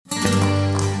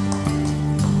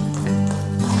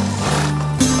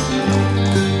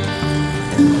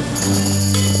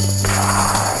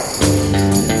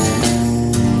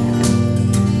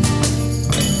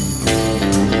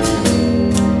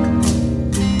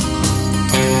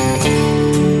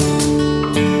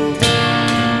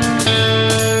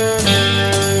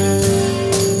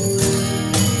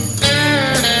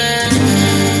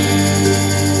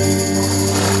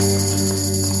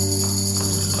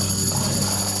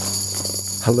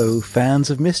Hello, fans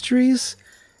of mysteries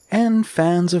and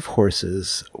fans of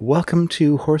horses. Welcome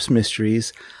to Horse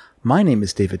Mysteries. My name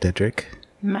is David Dedrick.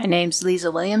 My name's Lisa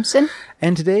Williamson.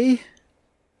 And today,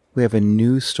 we have a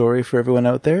new story for everyone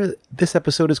out there. This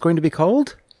episode is going to be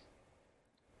called...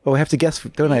 Oh, I have to guess,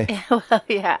 don't I? Well,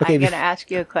 yeah, okay, I'm going to ask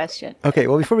you a question. Okay,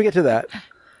 well, before we get to that,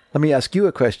 let me ask you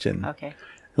a question. Okay.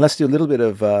 Let's do a little bit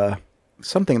of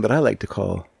something that I like to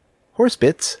call horse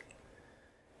bits.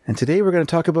 And today we're going to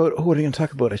talk about... Oh, what are we going to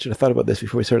talk about? I should have thought about this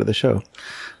before we started the show.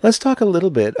 Let's talk a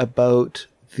little bit about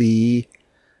the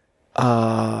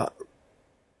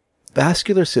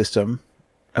vascular system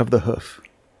of the hoof.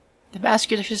 The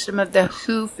vascular system of the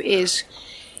hoof is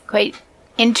quite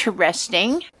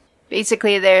interesting.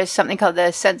 Basically, there's something called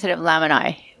the sensitive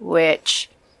laminae, which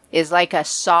is like a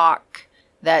sock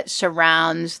that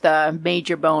surrounds the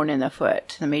major bone in the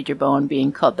foot. The major bone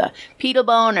being called the pedal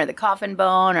bone or the coffin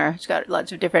bone, or it's got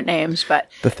lots of different names, but...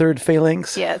 The third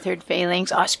phalanx? Yeah, third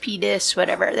phalanx, ospedis,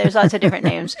 whatever. There's lots of different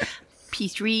names.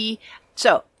 P3.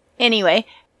 So, anyway,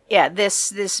 yeah,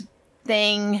 this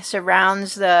thing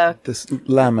surrounds the... This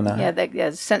lamina. Yeah,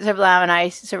 the sensitive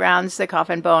laminae surrounds the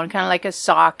coffin bone, kind of like a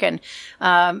sock, and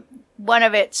one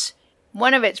of its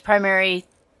primary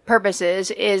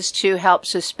purposes is to help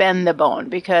suspend the bone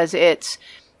because it's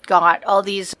got all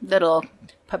these little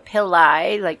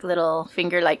papillae, like little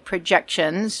finger-like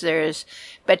projections. There's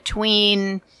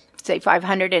between, say,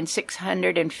 500 and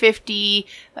 650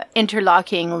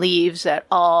 interlocking leaves that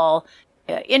all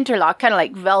interlock, kind of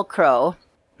like Velcro,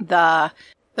 the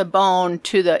bone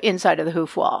to the inside of the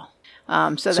hoof wall.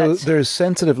 So there's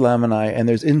sensitive laminae and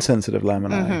there's insensitive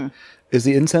laminae. Mm-hmm. Is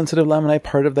the insensitive laminae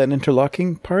part of that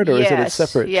interlocking part, or is it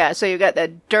separate? Yeah, so you've got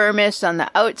the dermis on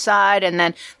the outside, and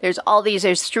then there's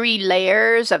three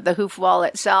layers of the hoof wall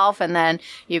itself, and then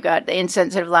you've got the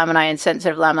insensitive laminae and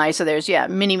sensitive laminae. So there's,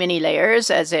 many layers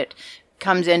as it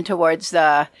comes in towards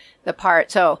the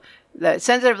part. So the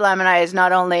sensitive laminae is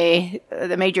not only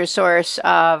the major source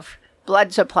of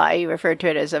blood supply, you refer to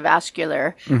it as a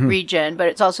vascular region, but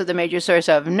it's also the major source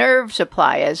of nerve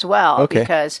supply as well,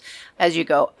 because as you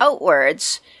go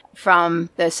outwards from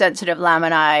the sensitive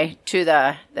laminae to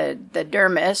the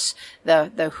dermis,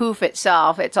 the hoof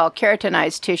itself, it's all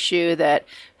keratinized tissue that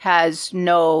has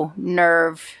no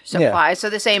nerve supply. Yeah. So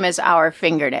the same as our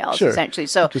fingernails, essentially.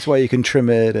 So that's why you can trim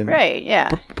it and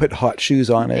put hot shoes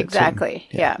on it. Exactly.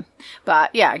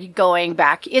 But going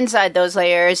back inside those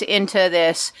layers into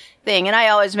this thing. And I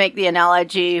always make the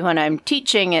analogy when I'm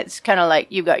teaching, it's kind of like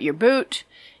you've got your boot,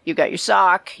 you've got your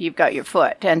sock, you've got your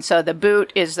foot. And so the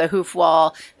boot is the hoof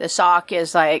wall, the sock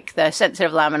is like the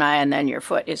sensitive laminae, and then your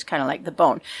foot is kind of like the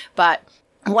bone. But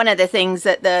one of the things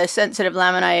that the sensitive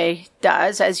laminae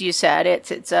does, as you said,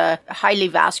 it's a highly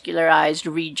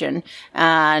vascularized region.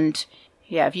 And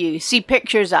if you see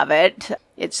pictures of it,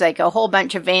 it's like a whole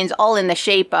bunch of veins all in the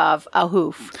shape of a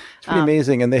hoof. It's pretty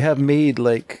amazing. And they have made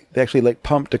they actually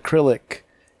pumped acrylic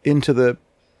into the,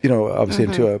 obviously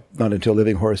not into a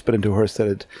living horse, but into a horse that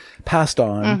had passed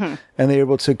on. And they were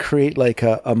able to create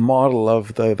a model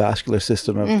of the vascular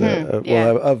system of the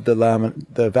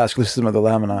vascular system of the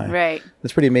laminae. Right.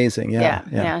 It's pretty amazing.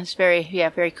 Yeah. It's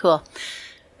very cool.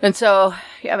 And so,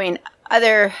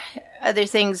 other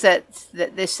things that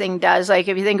this thing does, like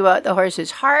if you think about the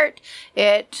horse's heart,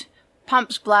 it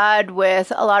pumps blood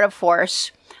with a lot of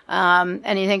force.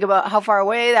 And you think about how far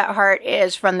away that heart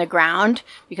is from the ground,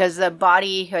 because the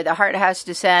body or the heart has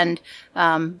to send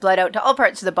blood out to all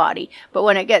parts of the body. But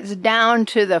when it gets down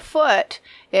to the foot,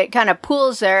 it kind of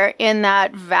pools there in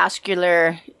that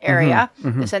vascular area,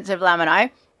 the sensitive laminae.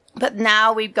 But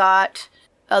now we've got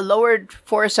a lowered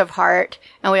force of heart,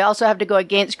 and we also have to go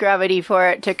against gravity for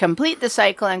it to complete the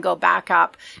cycle and go back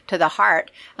up to the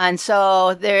heart. And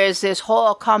so there's this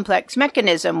whole complex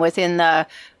mechanism within the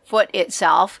foot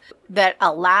itself that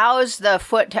allows the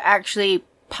foot to actually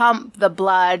pump the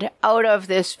blood out of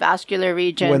this vascular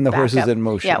region. When the horse is in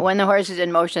motion. Yeah, when the horse is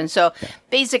in motion. So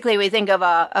basically we think of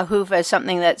a hoof as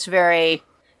something that's very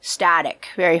static,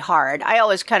 very hard. I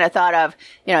always kind of thought of,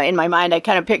 in my mind, I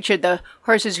kind of pictured the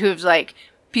horse's hooves like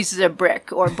pieces of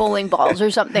brick or bowling balls or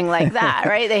something like that,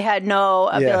 right? They had no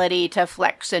ability to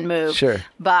flex and move. Sure.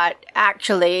 But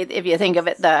actually, if you think of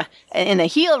it, in the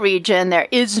heel region, there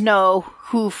is no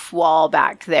hoof wall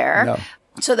back there. No.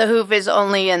 So the hoof is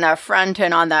only in the front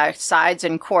and on the sides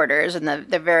and quarters, and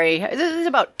it's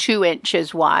about 2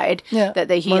 inches wide that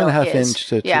the heel is. 1.5 inch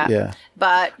to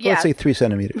But let's say 3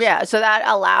 centimeters. Yeah, so that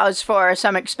allows for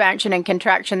some expansion and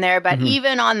contraction there. But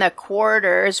even on the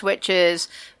quarters, which is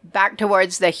back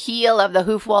towards the heel of the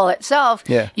hoof wall itself,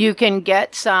 you can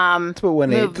get some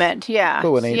movement. Yeah.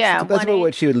 About 1/8. That's about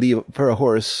what you would leave for a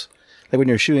horse. like when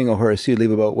you're shoeing a horse, you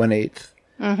leave about 1/8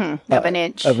 of an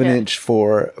inch. Of an inch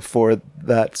for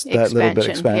that little bit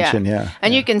expansion, yeah.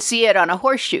 And you can see it on a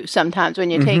horseshoe sometimes when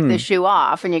you take the shoe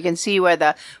off, and you can see where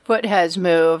the foot has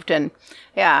moved, and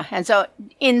so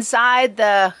inside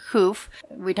the hoof,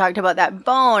 we talked about that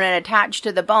bone, and attached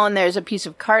to the bone there's a piece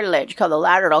of cartilage called the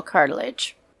lateral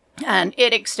cartilage. And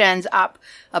it extends up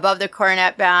above the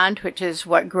coronet band, which is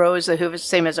what grows the hoof,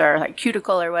 same as our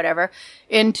cuticle or whatever,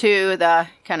 into the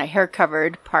kind of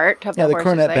hair-covered part of the horse's leg. Yeah, the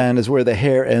coronet band is where the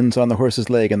hair ends on the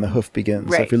horse's leg and the hoof begins.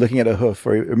 Right. So if you're looking at a hoof,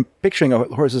 or you're picturing a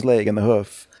horse's leg and the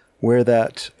hoof, where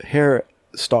that hair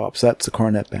stops, that's the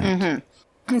coronet band.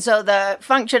 And so the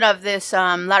function of this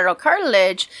lateral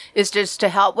cartilage is just to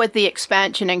help with the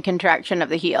expansion and contraction of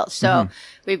the heel. So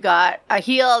we've got a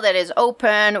heel that is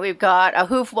open. We've got a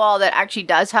hoof wall that actually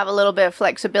does have a little bit of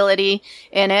flexibility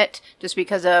in it just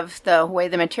because of the way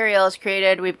the material is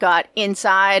created. We've got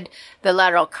inside the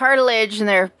lateral cartilage, and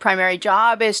their primary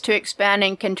job is to expand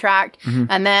and contract.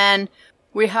 And then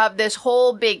we have this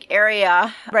whole big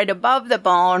area right above the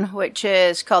bone, which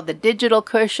is called the digital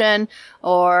cushion,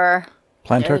 or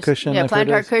Plantar cushion. Yeah,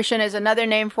 plantar cushion is another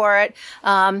name for it.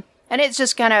 And it's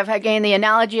just kind of, again, the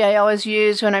analogy I always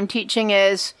use when I'm teaching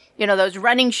is, those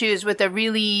running shoes with the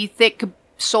really thick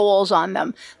soles on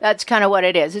them. That's kind of what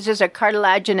it is. It's just a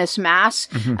cartilaginous mass,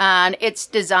 and it's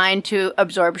designed to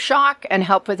absorb shock and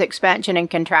help with expansion and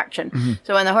contraction.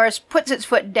 So when the horse puts its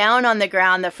foot down on the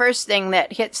ground, the first thing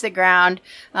that hits the ground,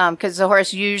 because the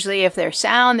horse usually, if they're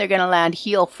sound, they're going to land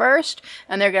heel first,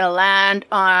 and they're going to land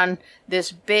on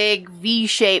this big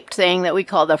V-shaped thing that we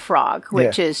call the frog,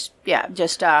 which is,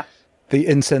 just the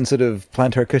insensitive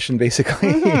plantar cushion,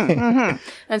 basically.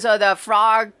 And so the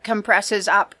frog compresses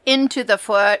up into the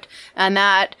foot, and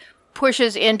that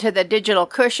pushes into the digital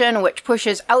cushion, which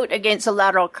pushes out against the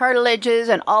lateral cartilages,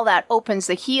 and all that opens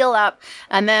the heel up.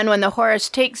 And then when the horse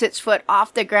takes its foot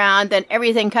off the ground, then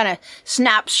everything kind of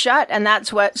snaps shut, and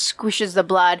that's what squishes the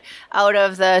blood out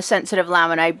of the sensitive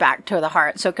laminae back to the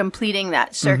heart. So completing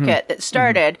that circuit that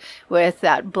started with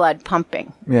that blood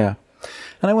pumping. Yeah.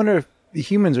 And I wonder if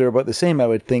humans are about the same, I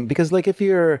would think, because if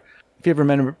you ever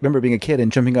remember being a kid and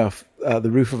jumping off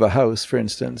the roof of a house, for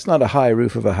instance, not a high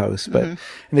roof of a house, but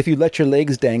and if you let your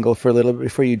legs dangle for a little bit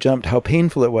before you jumped, how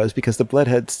painful it was because the blood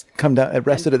had come down, it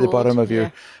rested at the bottom of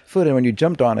your foot, and when you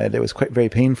jumped on it, it was very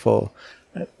painful.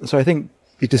 So I think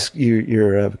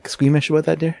you're squeamish about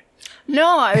that, dear.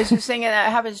 No, I was just thinking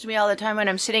that happens to me all the time when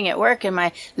I'm sitting at work and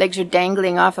my legs are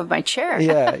dangling off of my chair.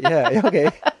 Yeah,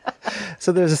 okay.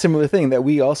 So there's a similar thing that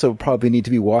we also probably need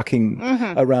to be walking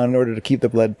around in order to keep the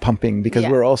blood pumping, because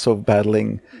we're also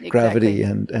battling gravity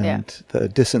and the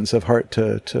distance of heart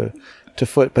to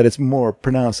foot, but it's more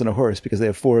pronounced in a horse because they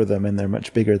have 4 of them and they're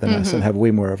much bigger than us and have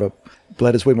way more of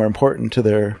blood is way more important to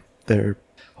their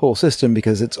whole system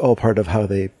because it's all part of how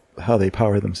they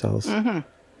power themselves.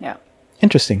 Yeah.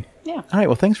 Interesting. Yeah. All right.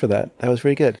 Well, thanks for that. That was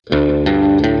very good.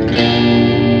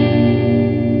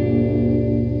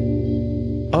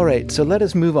 All right. So let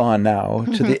us move on now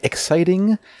to the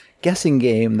exciting guessing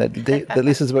game that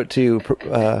Lisa's about to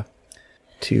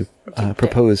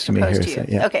propose to me here. To you.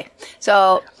 Yeah. Okay.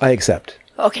 So I accept.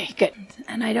 Okay, good.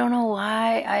 And I don't know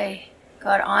why I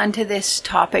got onto this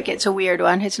topic. It's a weird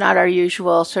one. It's not our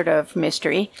usual sort of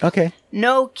mystery. Okay.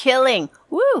 No killing.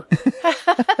 Woo!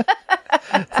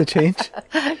 It's a change.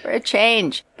 For a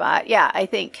change. But yeah, I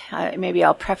think maybe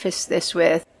I'll preface this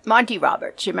with Monty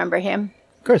Roberts. You remember him?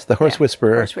 Of course, the horse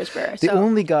whisperer. Horse whisperer. The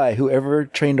only guy who ever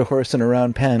trained a horse in a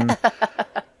round pen.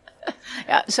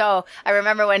 Yeah, so I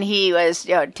remember when he was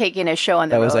taking a show on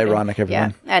the road. That was ironic,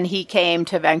 everyone. Yeah, and he came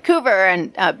to Vancouver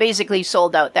and basically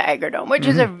sold out the Agrodome, which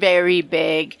is a very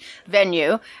big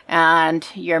venue. And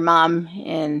your mom,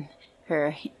 in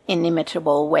her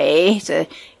inimitable way,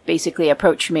 basically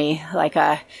approached me like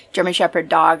a German Shepherd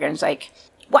dog and was like,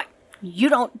 "What? You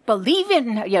don't believe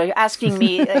in?" Asking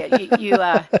me, "You're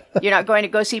not going to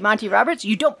go see Monty Roberts?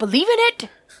 You don't believe in it?"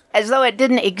 As though it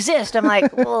didn't exist. I'm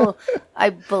like, well,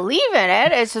 I believe in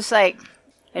it. It's just like,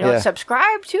 I don't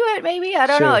subscribe to it, maybe. I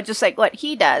don't know. It's just like what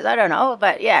he does. I don't know.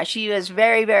 But yeah, she was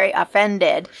very, very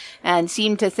offended and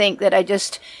seemed to think that I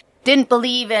just didn't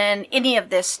believe in any of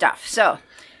this stuff. So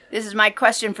this is my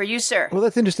question for you, sir. Well,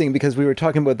 that's interesting because we were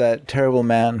talking about that terrible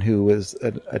man who was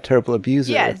a terrible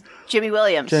abuser. Yeah, Jimmy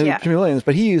Williams. Jimmy Williams,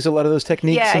 but he used a lot of those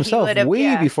techniques himself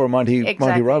way before Monty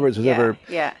Roberts was ever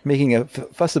making a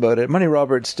fuss about it. Monty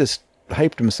Roberts just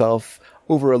hyped himself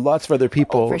over lots of other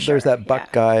people. There's that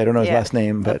Buck guy, I don't know his last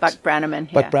name, but Buck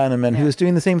Brannaman. Buck Brannaman, who was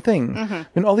doing the same thing. I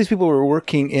mean, all these people were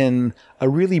working in a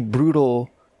really brutal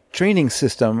training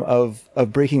system of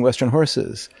breaking Western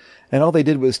horses. And all they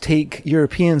did was take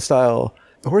European-style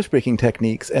horse breaking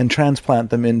techniques and transplant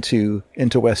them into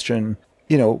Western,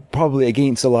 probably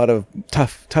against a lot of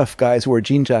tough guys who wear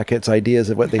jean jackets ideas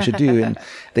of what they should do. And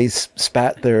they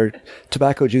spat their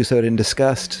tobacco juice out in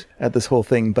disgust at this whole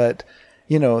thing. But,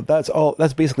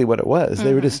 that's basically what it was.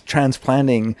 They were just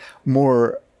transplanting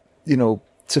more,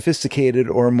 sophisticated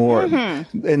or more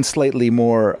and slightly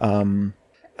more,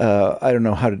 I don't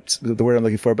know the word I'm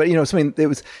looking for, but something it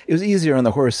was easier on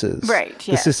the horses, right?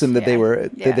 The system that they were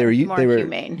more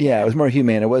humane. Yeah, it was more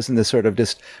humane. It wasn't this sort of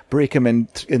just break them and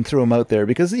throw them out there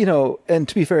because and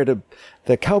to be fair to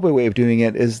the cowboy way of doing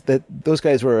it is that those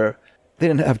guys they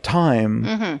didn't have time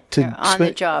to They're on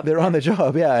the job. They're on the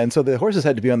job, yeah, and so the horses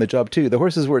had to be on the job too. The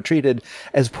horses were treated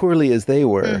as poorly as they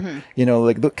were.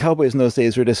 Like the cowboys in those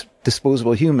days were just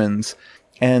disposable humans.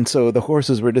 And so the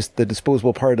horses were just the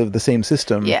disposable part of the same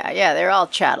system. Yeah, they're all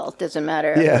chattel. Doesn't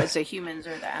matter if it's the humans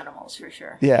or the animals, for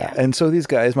sure. Yeah, and so these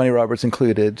guys, Monty Roberts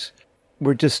included,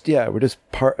 were just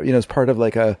part, as part of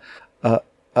like a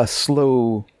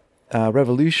slow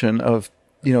revolution of,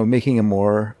 making a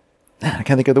more, I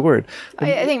can't think of the word.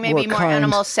 I think maybe more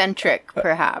animal-centric,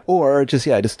 perhaps. Or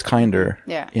just kinder.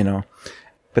 Yeah.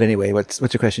 But anyway, what's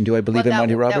your question? Do I believe in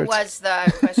Monty Roberts? That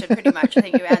was the question pretty much. I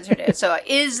think you answered it. So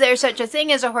is there such a thing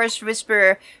as a horse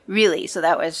whisperer really? So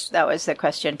that was the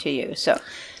question to you. So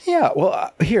yeah,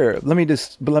 well, here, let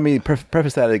me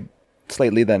preface that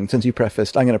slightly then, since you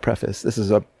prefaced. I'm going to preface. This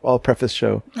is a all preface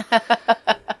show.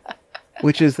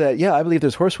 Which is that, I believe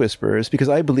there's horse whisperers because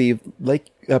I believe, like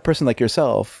a person like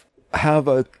yourself, have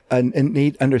an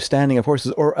innate understanding of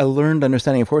horses or a learned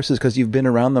understanding of horses because you've been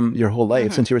around them your whole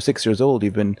life. Since you were 6 years old.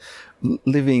 You've been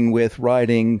living with,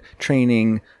 riding,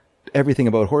 training, everything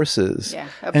about horses. Yeah,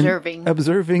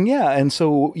 observing. Yeah. And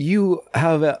so you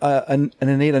have an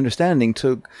innate understanding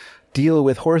to deal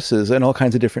with horses in all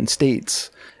kinds of different states.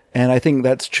 And I think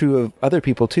that's true of other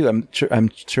people too.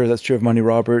 I'm sure that's true of Monty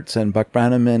Roberts and Buck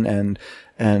Brannaman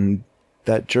and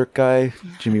that jerk guy,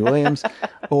 Jimmy Williams,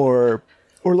 or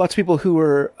lots of people who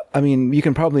were, you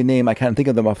can probably name, I can't think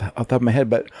of them off the top of my head,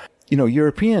 but,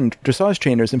 European dressage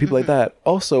trainers and people like that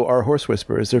also are horse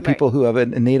whisperers. They're people who have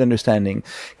an innate understanding,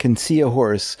 can see a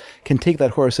horse, can take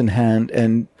that horse in hand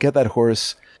and get that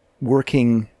horse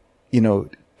working,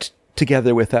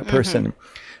 together with that person.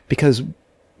 Because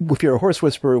if you're a horse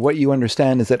whisperer, what you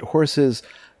understand is that horses,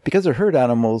 because they're herd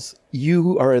animals,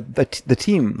 you are the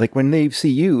team. Like when they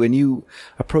see you and you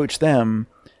approach them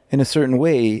in a certain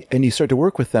way and you start to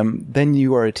work with them, then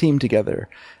you are a team together.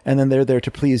 And then they're there to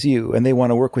please you and they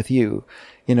want to work with you,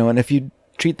 and if you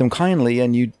treat them kindly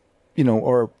and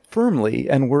or firmly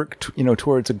and work,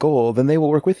 towards a goal, then they will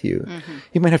work with you.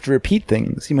 You might have to repeat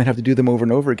things. You might have to do them over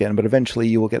and over again, but eventually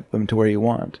you will get them to where you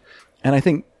want. And I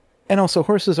think, and also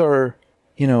horses are,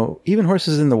 even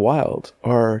horses in the wild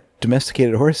are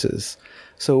domesticated horses.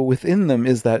 So within them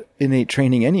is that innate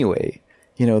training anyway.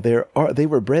 They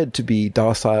were bred to be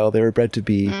docile. They were bred to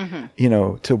be,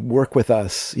 to work with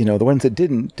us. The ones that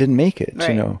didn't make it.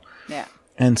 Right. Yeah.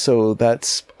 And so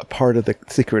that's a part of the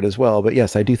secret as well. But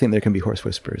yes, I do think there can be horse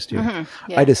whisperers too. Yeah.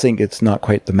 I just think it's not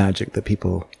quite the magic that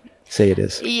people say it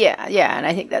is. Yeah, and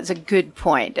I think that's a good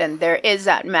point. And there is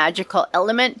that magical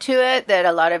element to it that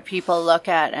a lot of people look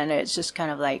at, and it's just kind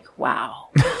of like, wow,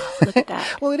 look at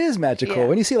that. Well, it is magical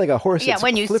when you see like a horse that's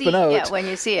flipping out. Yeah, when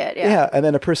you see it. Yeah, and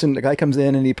then a guy comes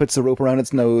in and he puts the rope around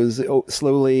its nose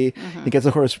slowly. He gets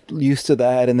the horse used to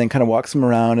that, and then kind of walks him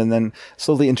around, and then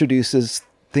slowly introduces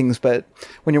things. But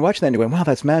when you're watching that and you're going, wow,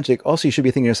 that's magic. Also, you should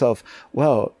be thinking to yourself,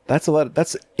 well,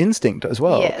 that's instinct as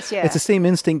well. Yes, yeah. It's the same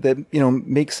instinct that,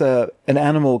 makes an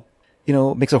animal,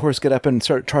 makes a horse get up and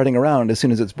start trotting around as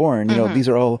soon as it's born. These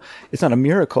are all, it's not a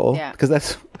miracle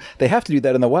because they have to do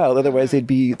that in the wild. Otherwise they'd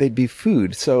be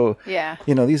food. So,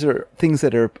 these are things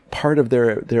that are part of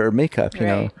their makeup,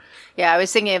 know. Yeah. I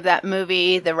was thinking of that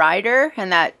movie, The Rider,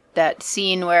 and that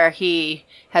scene where he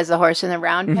has the horse in the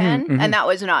round pen, and that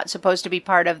was not supposed to be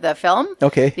part of the film.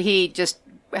 Okay. He just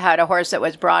had a horse that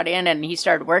was brought in and he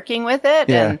started working with it,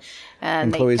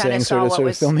 and they kind of saw what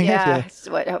was filming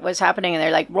what was happening, and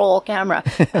they're like, roll camera.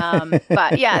 But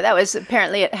that was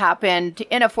apparently it happened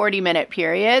in a 40-minute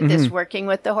period, this working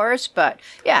with the horse, but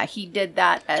he did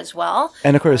that as well.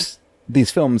 And of course,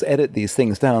 these films edit these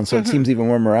things down, so it seems even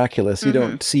more miraculous. You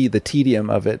don't see the tedium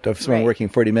of someone working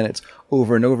 40 minutes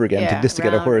over and over again to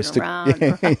get a horse to,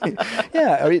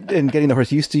 and getting the horse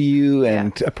used to you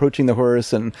and approaching the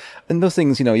horse and those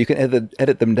things. You can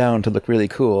edit them down to look really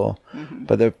cool,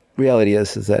 but the reality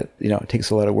is that it takes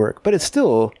a lot of work. But it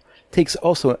still takes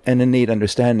also an innate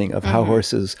understanding of how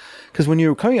horses, because when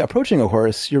you're approaching a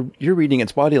horse, you're reading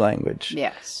its body language.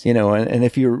 Yes, and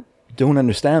if you're don't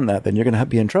understand that, then you're going to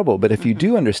be in trouble. But if you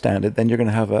do understand it, then you're going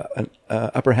to have an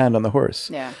upper hand on the horse.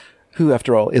 Yeah. Who,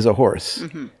 after all, is a horse.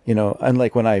 You know,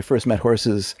 unlike when I first met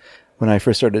horses, when I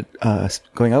first started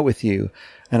going out with you,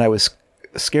 and I was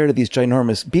scared of these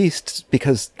ginormous beasts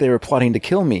because they were plotting to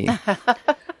kill me.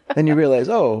 Then you realize,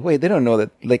 oh, wait, they don't know that,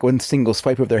 like, one single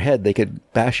swipe of their head, they could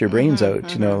bash your brains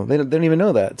out, you know. They don't even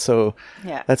know that. So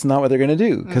that's not what they're going to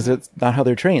do, because it's not how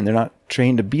they're trained. They're not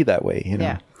trained to be that way, you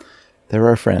know. They're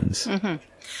our friends.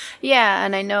 Yeah,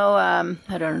 and I know,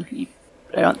 I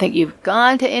don't think you've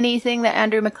gone to anything that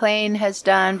Andrew McLean has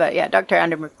done, but yeah, Dr.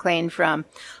 Andrew McLean from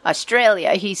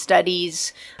Australia, he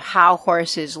studies how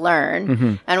horses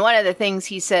learn. And one of the things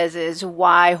he says is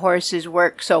why horses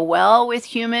work so well with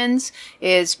humans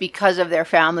is because of their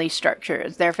family structure.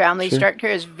 Their family structure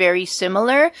is very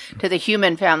similar to the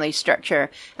human family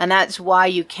structure. And that's why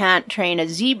you can't train a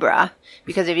zebra.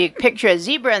 Because if you picture a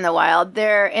zebra in the wild,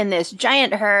 they're in this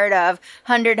giant herd of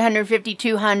 100, 150,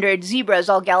 200 zebras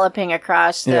all galloping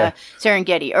across the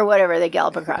Serengeti or whatever they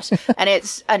gallop across. And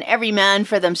it's an every man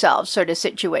for themselves sort of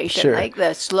situation. Like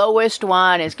the slowest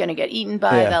one is going to get eaten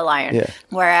by the lion.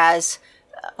 Whereas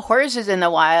horses in the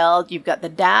wild, you've got the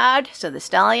dad, so the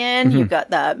stallion, you've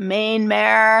got the main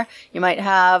mare, you might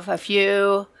have a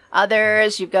few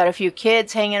others, you've got a few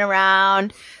kids hanging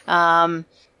around,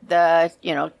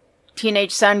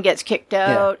 teenage son gets kicked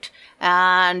out,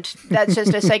 and that's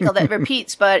just a cycle that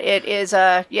repeats, but it is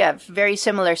a very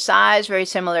similar size, very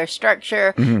similar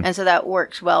structure, and so that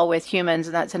works well with humans,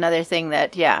 and that's another thing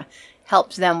that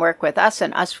helps them work with us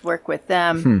and us work with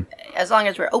them, as long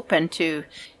as we're open to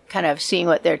kind of seeing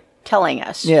what they're telling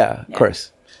us. Of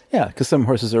course. Yeah, because some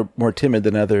horses are more timid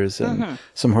than others, and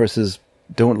some horses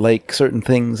don't like certain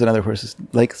things and other horses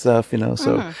like stuff, you know.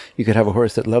 So you could have a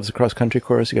horse that loves a cross-country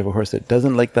course. You could have a horse that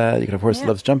doesn't like that. You could have a horse that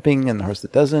loves jumping and a horse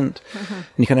that doesn't. And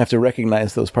you kind of have to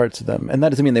recognize those parts of them. And that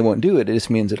doesn't mean they won't do it. It just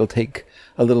means it'll take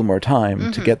a little more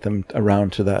time to get them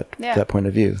around to that point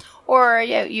of view. Or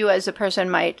you as a person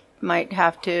might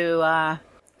have to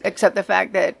accept the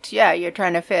fact that, you're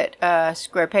trying to fit a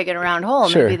square peg in a round hole.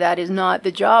 Maybe that is not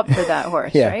the job for that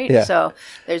horse, right? So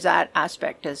there's that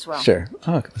aspect as well.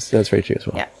 Oh, that's very true as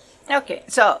well. Okay,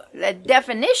 so the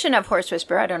definition of horse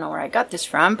whisperer, I don't know where I got this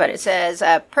from, but it says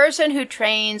a person who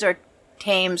trains or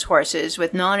tames horses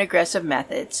with non-aggressive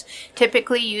methods,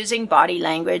 typically using body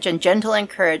language and gentle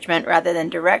encouragement rather than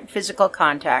direct physical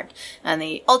contact. And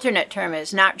the alternate term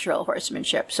is natural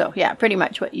horsemanship. So pretty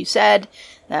much what you said.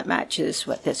 That matches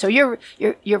what this. So you're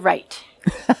right.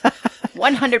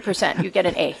 100%. You get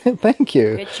an A. Thank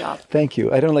you. Good job. Thank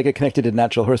you. I don't like it connected to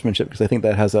natural horsemanship because I think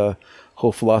that has a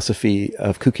whole philosophy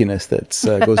of kookiness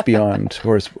that goes beyond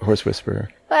horse whisperer.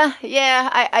 Well,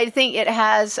 I think it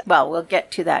has, we'll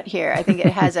get to that here. I think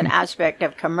it has an aspect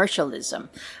of commercialism.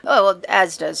 Oh, well,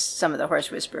 as does some of the horse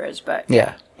whisperers, but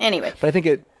anyway. But I think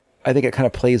it kind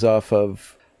of plays off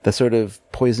of the sort of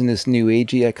poisonous new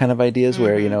agey kind of ideas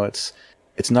where, you know, it's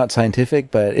not scientific,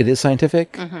 but it is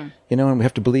scientific, you know, and we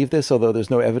have to believe this, although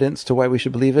there's no evidence to why we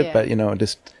should believe it, but, you know,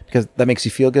 just because that makes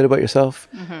you feel good about yourself.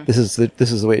 This is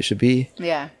the way it should be.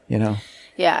 You know?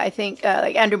 Yeah, I think,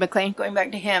 like Andrew McLean, going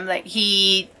back to him, like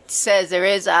he says there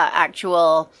is a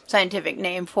actual scientific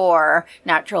name for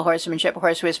natural horsemanship,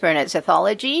 horse whisper, and it's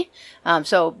ethology.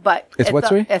 But it's what,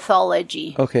 sorry?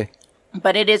 Ethology. Okay.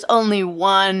 But it is only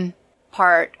one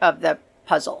part of the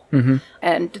puzzle.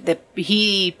 And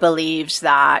he believes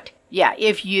that,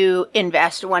 if you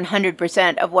invest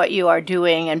 100% of what you are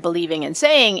doing and believing and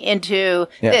saying into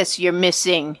this, you're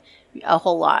missing a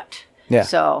whole lot.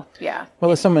 So,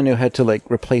 Well, as someone who had to like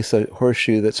replace a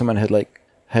horseshoe that someone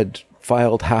had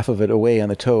filed half of it away on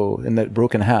the toe and that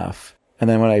broke in half. And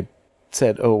then when I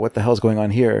said, oh, what the hell's going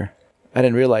on here? I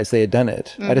didn't realize they had done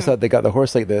it. I just thought they got the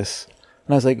horse like this.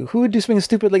 And I was like, who would do something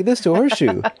stupid like this to a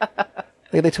horseshoe?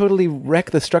 Like they totally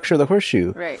wreck the structure of the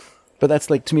horseshoe. Right. But that's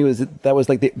like, to me,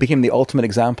 became the ultimate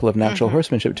example of natural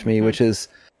horsemanship to me, which is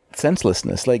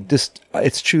senselessness. Like just,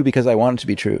 it's true because I want it to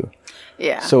be true.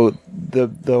 So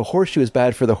the horseshoe is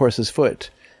bad for the horse's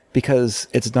foot because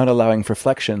it's not allowing for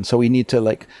flexion. So we need to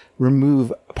like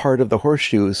remove part of the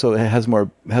horseshoe so it has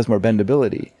more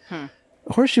bendability.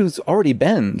 Horseshoes already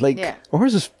bend. Like a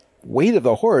horse's weight of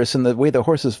the horse and the way the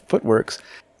horse's foot works,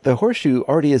 the horseshoe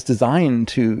already is designed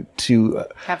to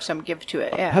have some give to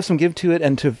it. Have some give to it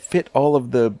and to fit all of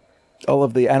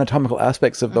the anatomical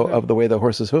aspects of the way the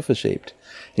horse's hoof is shaped.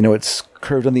 You know, it's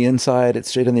curved on the inside, it's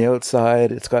straight on the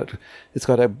outside, it's got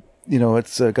a, you know,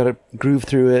 it's got a groove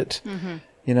through it,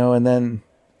 you know, and then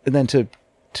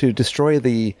to destroy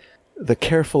the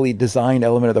carefully designed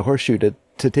element of the horseshoe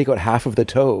to take out half of the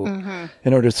toe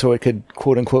in order so it could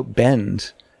quote unquote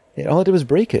bend all it did was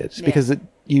break it because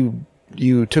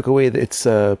you took away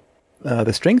the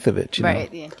strength of it, you know?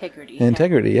 The integrity. The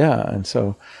integrity, yeah. And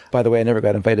so, by the way, I never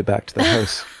got invited back to the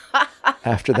house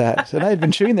after that. And I had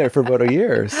been shooting there for about a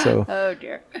year, so. Oh,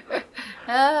 dear.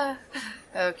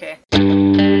 Okay.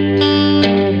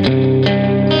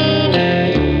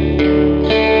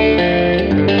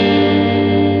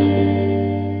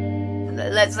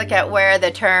 Let's look at where the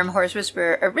term horse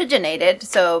whisperer originated.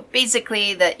 So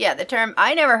basically, the term,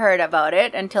 I never heard about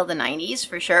it until the 90s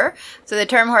for sure. So the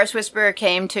term horse whisperer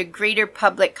came to greater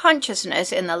public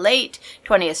consciousness in the late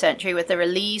 20th century with the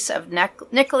release of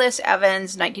Nicholas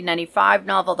Evans' 1995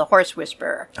 novel, The Horse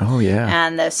Whisperer. Oh, yeah.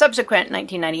 And the subsequent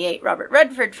 1998 Robert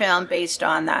Redford film based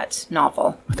on that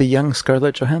novel. With the young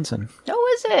Scarlett Johansson.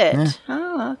 Oh, is it? Yeah.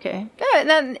 Oh, okay. Good. And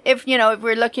then if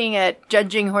we're looking at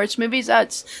judging horse movies,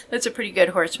 that's a pretty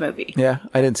good horse movie. Yeah,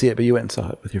 I didn't see it, but you went and saw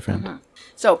it with your friend. Mm-hmm.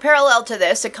 So parallel to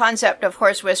this, the concept of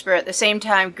horse whisperer at the same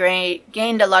time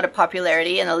gained a lot of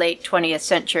popularity in the late 20th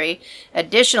century.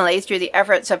 Additionally, through the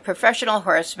efforts of professional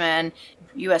horseman,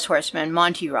 U.S. horseman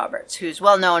Monty Roberts, who's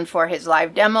well known for his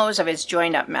live demos of his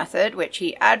join-up method, which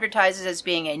he advertises as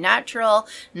being a natural,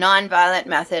 non-violent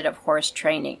method of horse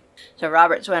training. So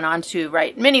Roberts went on to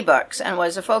write many books and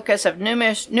was the focus of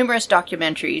numerous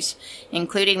documentaries,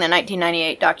 including the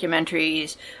 1998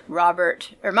 documentaries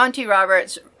Monty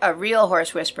Roberts, A Real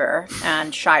Horse Whisperer,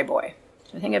 and Shy Boy.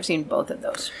 I think I've seen both of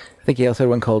those. I think he also had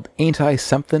one called Ain't I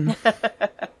Something?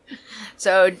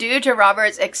 So due to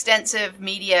Roberts' extensive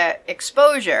media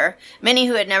exposure, many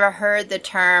who had never heard the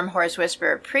term horse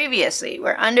whisperer previously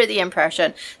were under the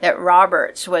impression that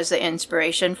Roberts was the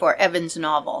inspiration for Evans'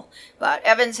 novel. But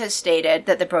Evans has stated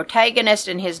that the protagonist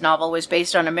in his novel was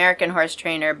based on American horse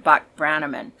trainer Buck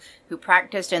Brannaman, who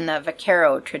practiced in the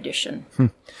vaquero tradition.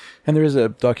 And there is a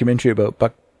documentary about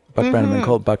Buck Brannaman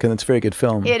called Buck, and it's a very good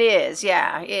film. It is,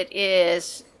 yeah. It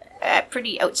is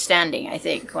pretty outstanding, I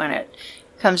think, when it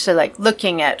comes to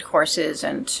looking at horses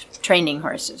and training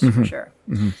horses, for sure.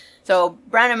 Mm-hmm. So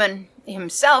Brannaman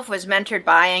himself was mentored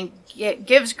by and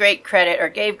gave great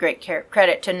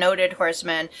credit to noted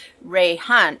horseman Ray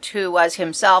Hunt, who was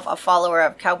himself a follower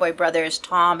of Cowboy Brothers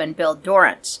Tom and Bill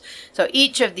Dorrance. So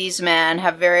each of these men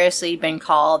have variously been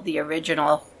called the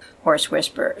original horse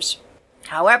whisperers.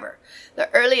 However, the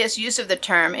earliest use of the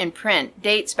term in print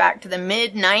dates back to the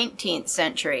mid-19th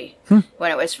century,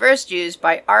 when it was first used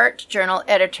by art journal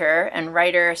editor and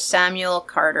writer Samuel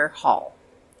Carter Hall.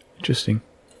 Interesting.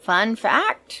 Fun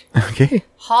fact. Okay.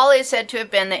 Hall is said to have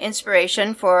been the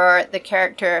inspiration for the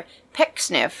character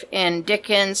Pecksniff in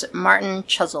Dickens' Martin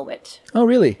Chuzzlewit. Oh,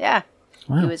 really? Yeah.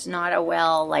 Wow. He was not a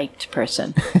well-liked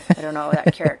person. I don't know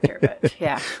that character, but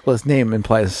yeah. Well, his name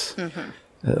implies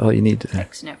all you need to.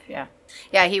 Pecksniff, yeah.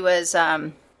 Yeah, he was,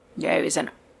 anyway,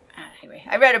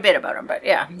 I read a bit about him, but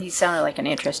yeah, he sounded like an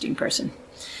interesting person,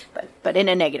 but in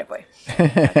a negative way.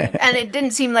 And it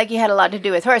didn't seem like he had a lot to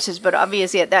do with horses, but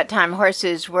obviously at that time,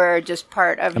 horses were just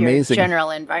part of your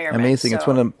general environment. Amazing.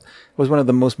 So. It was one of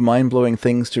the most mind-blowing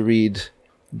things to read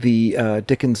the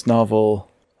Dickens novel,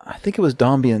 I think it was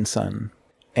Dombey and Son,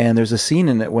 and there's a scene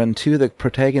in it when two of the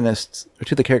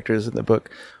characters in the book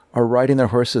are riding their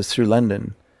horses through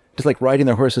London. Just like riding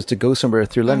their horses to go somewhere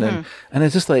through London. And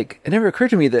it's just like, it never occurred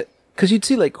to me that, because you'd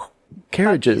see like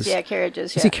carriages. Yeah,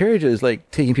 carriages. You see carriages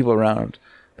like taking people around.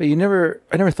 But I never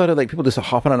thought of like people just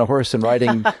hopping on a horse and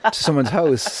riding to someone's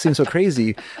house. Seems so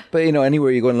crazy. But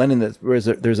anywhere you go in London,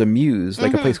 there's a mews,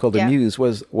 like a place called the Mews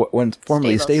was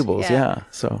formerly stables. Yeah.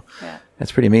 So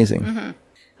that's pretty amazing.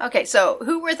 Okay, so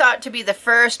who were thought to be the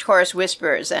first horse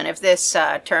whisperers, and if this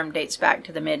term dates back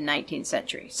to the mid-19th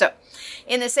century? So,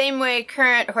 in the same way,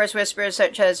 current horse whisperers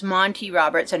such as Monty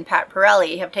Roberts and Pat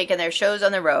Pirelli have taken their shows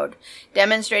on the road,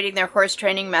 demonstrating their horse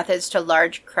training methods to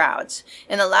large crowds.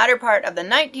 In the latter part of the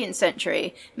 19th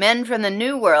century, men from the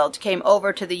New World came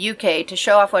over to the UK to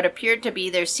show off what appeared to be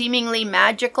their seemingly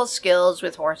magical skills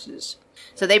with horses.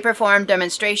 So they performed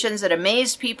demonstrations that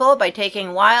amazed people by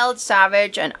taking wild,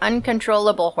 savage, and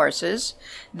uncontrollable horses,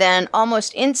 then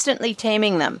almost instantly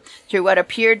taming them through what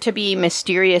appeared to be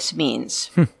mysterious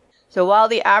means. So while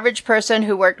the average person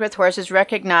who worked with horses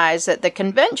recognized that the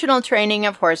conventional training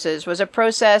of horses was a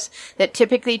process that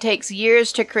typically takes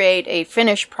years to create a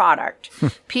finished product,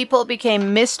 people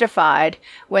became mystified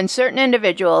when certain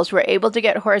individuals were able to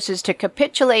get horses to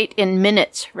capitulate in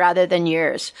minutes rather than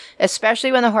years,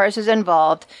 especially when the horses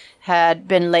involved had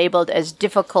been labeled as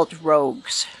difficult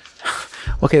rogues.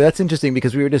 Okay, that's interesting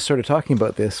because we were just sort of talking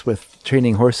about this with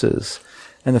training horses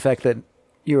and the fact that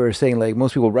you were saying, like,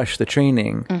 most people rush the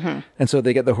training, and so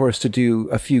they get the horse to do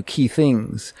a few key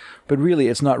things, but really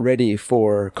it's not ready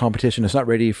for competition. It's not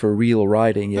ready for real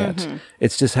riding yet. It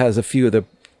just has a few of the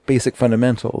basic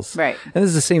fundamentals. Right. And this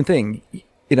is the same thing.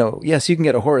 You know, yes, you can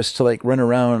get a horse to like run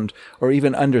around or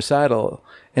even under saddle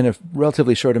in a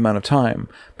relatively short amount of time,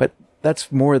 but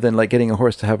that's more than like getting a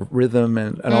horse to have rhythm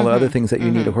and all the other things that you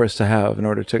need a horse to have in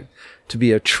order to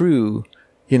be a true,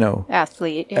 you know,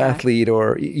 athlete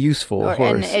or useful horse.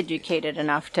 And educated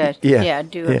enough to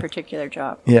do a particular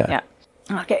job. Yeah.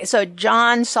 Okay, so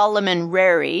John Solomon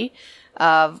Rary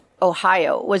of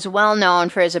Ohio was well known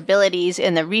for his abilities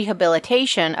in the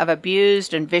rehabilitation of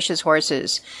abused and vicious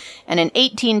horses, and in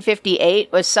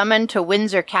 1858 was summoned to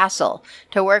Windsor Castle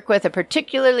to work with a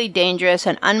particularly dangerous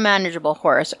and unmanageable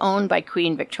horse owned by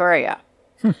Queen Victoria.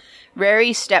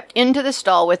 Rary stepped into the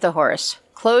stall with the horse,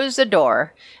 closed the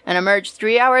door, and emerged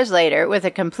 3 hours later with a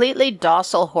completely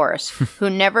docile horse who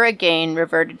never again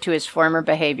reverted to his former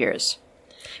behaviors.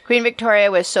 Queen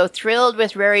Victoria was so thrilled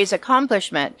with Rary's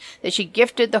accomplishment that she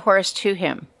gifted the horse to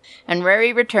him, and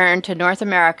Rary returned to North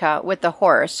America with the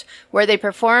horse, where they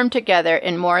performed together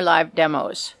in more live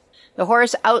demos. The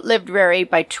horse outlived Rary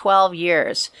by 12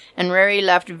 years, and Rary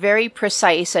left very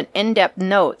precise and in-depth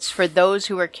notes for those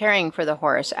who were caring for the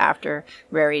horse after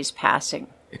Rary's passing.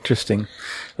 Interesting.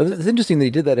 Well, it's interesting that he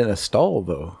did that in a stall,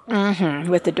 though.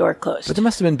 With the door closed. But there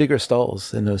must have been bigger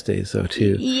stalls in those days, though,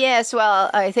 too. Yes, well,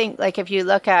 I think, like, if you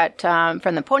look at,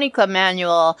 from the Pony Club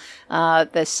manual,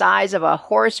 the size of a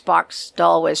horse box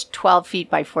stall was 12 feet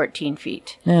by 14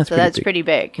 feet. Yeah, that's pretty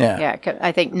big. Yeah.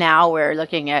 I think now we're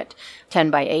looking at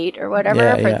 10 by 8 or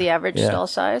whatever for the average stall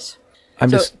size. I'm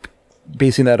just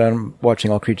basing that on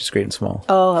watching All Creatures Great and Small.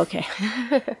 Oh, okay.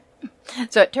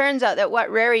 So it turns out that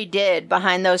what Rary did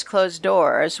behind those closed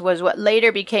doors was what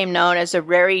later became known as the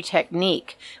Rary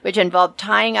technique, which involved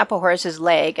tying up a horse's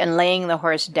leg and laying the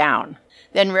horse down.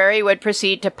 Then Rary would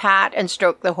proceed to pat and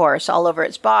stroke the horse all over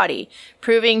its body,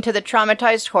 proving to the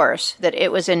traumatized horse that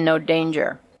it was in no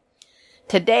danger.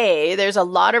 Today, there's a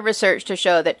lot of research to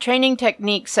show that training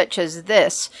techniques such as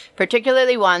this,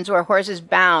 particularly ones where a horse is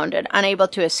bound and unable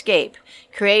to escape,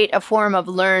 create a form of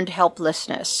learned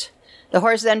helplessness. The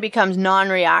horse then becomes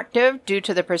non-reactive due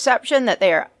to the perception that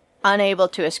they are unable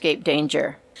to escape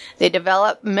danger. They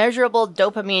develop measurable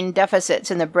dopamine deficits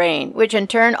in the brain, which in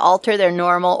turn alter their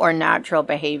normal or natural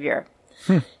behavior.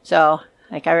 So,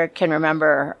 like, I can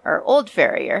remember our old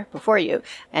farrier before you,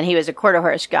 and he was a quarter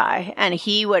horse guy, and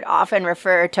he would often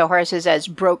refer to horses as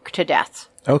broke to death.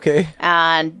 Okay.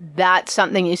 And that's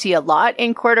something you see a lot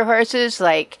in quarter horses.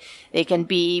 Like, they can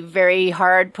be very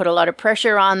hard, put a lot of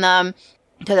pressure on them,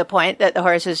 to the point that the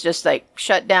horses just like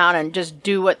shut down and just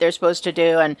do what they're supposed to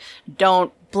do and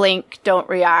don't blink, don't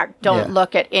react, don't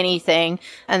look at anything.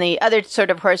 And the other sort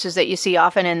of horses that you see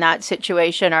often in that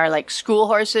situation are like school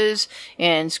horses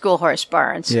in school horse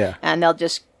barns. Yeah. And they'll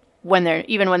just, when they're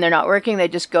not working, they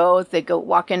go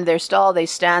walk into their stall, they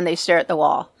stand, they stare at the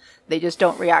wall. They just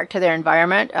don't react to their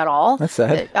environment at all. That's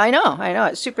sad. I know.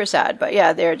 It's super sad. But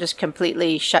yeah, they're just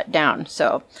completely shut down.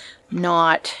 So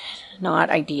not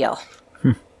ideal.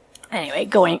 Anyway,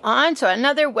 going on. So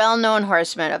another well-known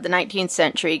horseman of the 19th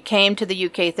century came to the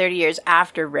UK 30 years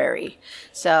after Rary.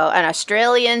 So an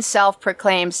Australian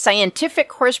self-proclaimed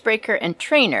scientific horsebreaker and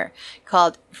trainer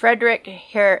called Frederick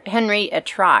Henry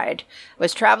Atride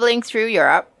was traveling through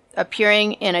Europe,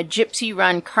 appearing in a gypsy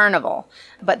run carnival.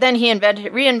 But then he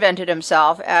reinvented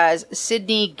himself as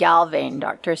Sidney Galvane,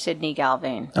 Dr. Sidney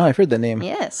Galvane. Oh, I've heard that name.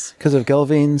 Yes. Because of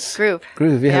Galvane's groove.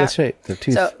 Yeah, that's right. The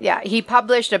tooth. So, yeah, he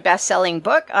published a best-selling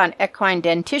book on equine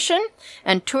dentition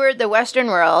and toured the Western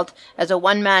world as a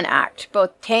one-man act,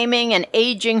 both taming and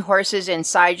aging horses in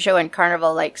sideshow and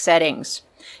carnival-like settings.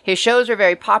 His shows were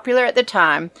very popular at the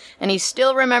time, and he's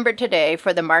still remembered today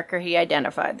for the marker he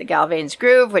identified, the Galvane's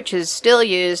groove, which is still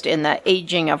used in the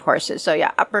aging of horses. So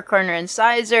yeah, upper corner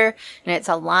incisor, and it's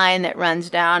a line that runs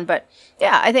down. But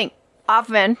yeah, I think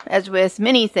often, as with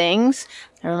many things,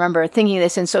 I remember thinking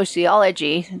this in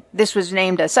sociology, this was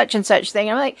named a such and such thing.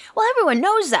 And I'm like, well, everyone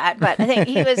knows that. But I think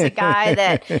he was the guy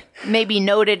that maybe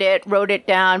noted it, wrote it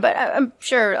down. But I'm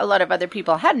sure a lot of other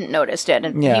people hadn't noticed it.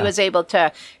 And he was able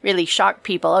to really shock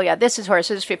people. Oh, yeah, this horse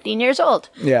is 15 years old.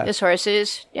 Yeah. This horse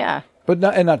is, But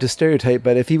not to stereotype,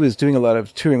 but if he was doing a lot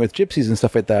of touring with gypsies and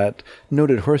stuff like that,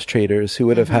 noted horse traders who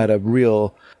would have had a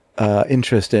real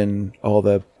interest in all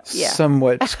the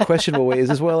somewhat questionable ways,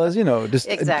 as well as, just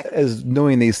as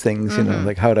knowing these things,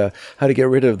 like how to get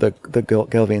rid of the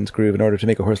Galvane's groove in order to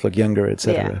make a horse look younger,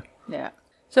 etc. Yeah.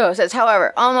 So it says,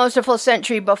 however, almost a full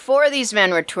century before these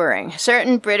men were touring,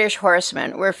 certain British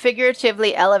horsemen were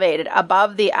figuratively elevated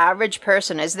above the average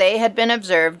person as they had been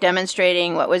observed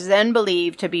demonstrating what was then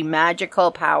believed to be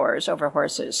magical powers over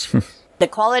horses. The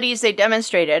qualities they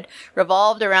demonstrated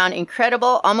revolved around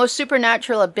incredible, almost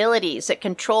supernatural abilities that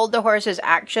controlled the horse's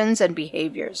actions and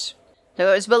behaviors. So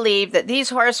it was believed that these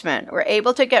horsemen were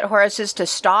able to get horses to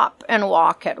stop and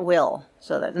walk at will.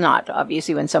 So that's not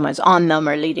obviously when someone's on them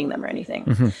or leading them or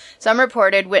anything. Some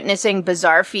reported witnessing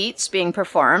bizarre feats being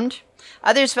performed.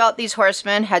 Others felt these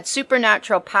horsemen had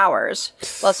supernatural powers,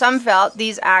 while some felt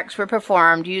these acts were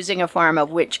performed using a form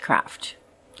of witchcraft.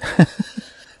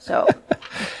 So,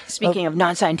 speaking of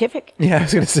non-scientific. Yeah, I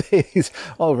was going to say, these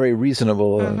all very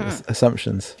reasonable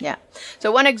assumptions. Yeah.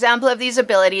 So one example of these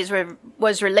abilities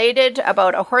was related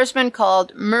about a horseman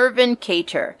called Mervyn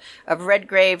Cater of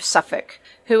Redgrave, Suffolk,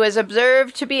 who was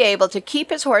observed to be able to keep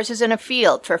his horses in a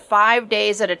field for 5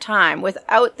 days at a time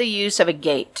without the use of a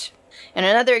gate. And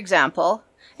another example,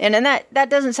 and that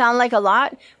doesn't sound like a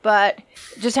lot, but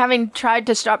just having tried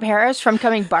to stop Harris from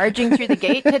coming barging through the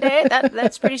gate today,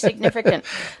 that's pretty significant.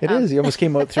 It is. He almost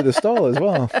came out through the stall as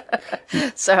well.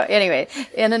 So anyway,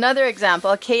 in another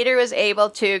example, Cater was able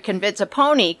to convince a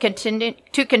pony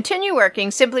to continue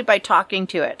working simply by talking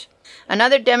to it.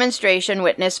 Another demonstration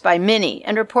witnessed by Minnie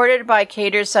and reported by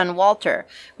Cater's son Walter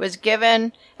was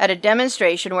given at a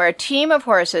demonstration where a team of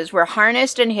horses were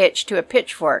harnessed and hitched to a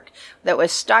pitchfork that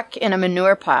was stuck in a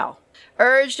manure pile.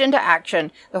 Urged into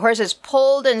action, the horses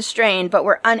pulled and strained but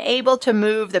were unable to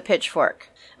move the pitchfork.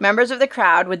 Members of the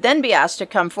crowd would then be asked to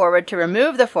come forward to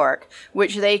remove the fork,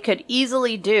 which they could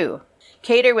easily do.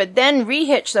 Cater would then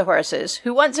rehitch the horses,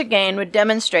 who once again would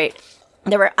demonstrate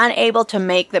they were unable to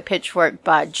make the pitchfork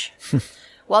budge.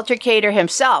 Walter Cater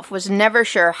himself was never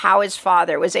sure how his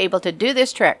father was able to do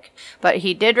this trick, but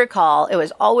he did recall it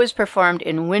was always performed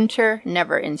in winter,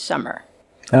 never in summer.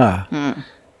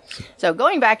 So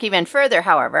going back even further,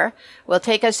 however, will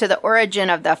take us to the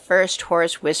origin of the first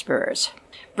horse whisperers.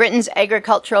 Britain's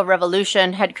agricultural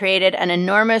revolution had created an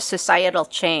enormous societal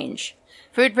change.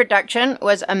 Food production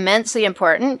was immensely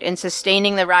important in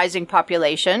sustaining the rising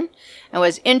population and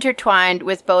was intertwined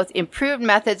with both improved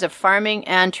methods of farming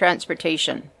and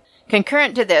transportation.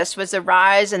 Concurrent to this was the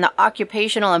rise in the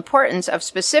occupational importance of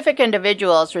specific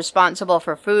individuals responsible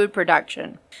for food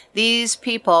production. These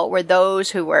people were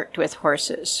those who worked with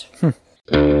horses. So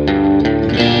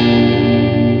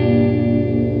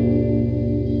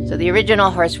the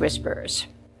original horse whisperers.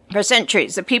 For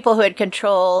centuries, the people who had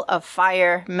control of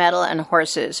fire, metal, and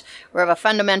horses were of a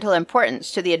fundamental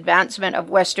importance to the advancement of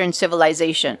Western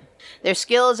civilization. Their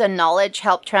skills and knowledge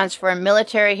helped transform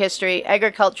military history,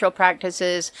 agricultural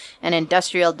practices, and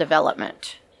industrial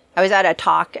development. I was at a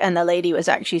talk, and the lady was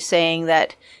actually saying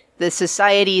that the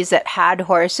societies that had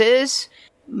horses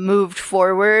moved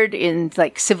forward in,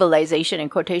 like, civilization in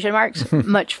quotation marks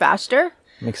much faster.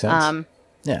 Makes sense.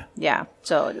 Yeah.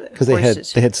 So because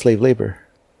they had slave labor.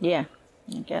 Yeah,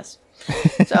 I guess.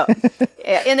 So,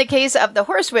 in the case of the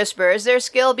horse whisperers, their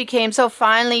skill became so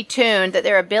finely tuned that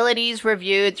their abilities were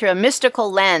viewed through a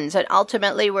mystical lens and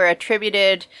ultimately were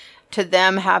attributed to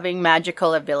them having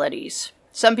magical abilities.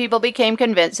 Some people became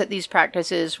convinced that these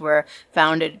practices were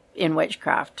founded in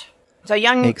witchcraft. So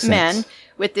young men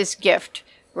with this gift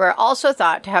were also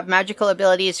thought to have magical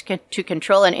abilities to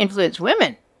control and influence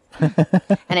women.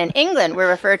 And in England were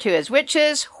referred to as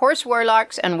witches, horse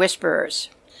warlocks, and whisperers.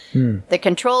 The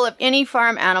control of any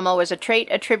farm animal was a trait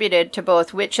attributed to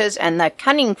both witches and the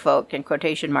cunning folk, in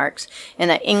quotation marks, in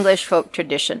the English folk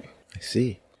tradition. I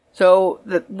see. So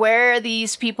where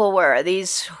these people were,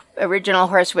 these original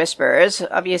horse whisperers,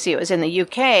 obviously it was in the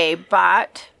UK,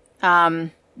 but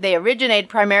they originated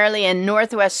primarily in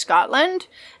northwest Scotland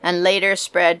and later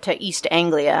spread to East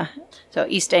Anglia. So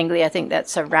East Anglia, I think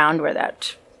that's around where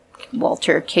that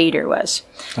Walter Cater was.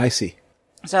 I see.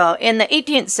 So in the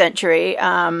 18th century,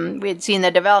 we had seen the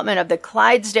development of the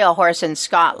Clydesdale horse in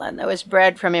Scotland that was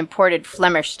bred from imported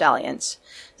Flemish stallions.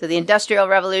 So the Industrial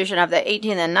Revolution of the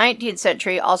 18th and 19th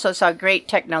century also saw great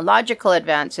technological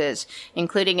advances,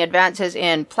 including advances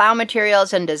in plow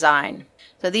materials and design.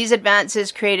 So these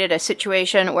advances created a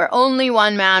situation where only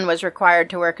one man was required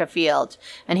to work a field,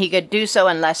 and he could do so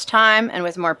in less time and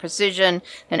with more precision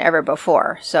than ever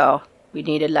before. So we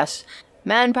needed less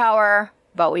manpower,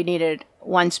 but we needed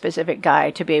one specific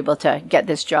guy to be able to get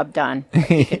this job done.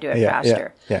 He could do it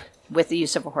faster with the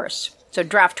use of a horse. So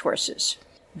draft horses.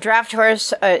 Draft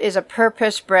horse is a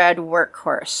purpose-bred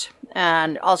workhorse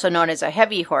and also known as a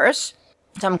heavy horse.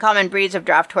 Some common breeds of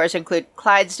draft horse include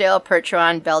Clydesdale,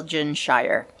 Percheron, Belgian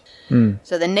Shire.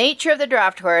 So the nature of the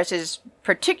draft horse is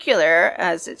particular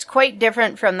as it's quite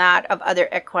different from that of other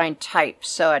equine types.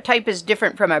 So a type is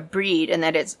different from a breed in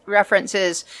that it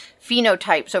references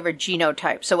phenotypes over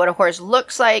genotypes. So what a horse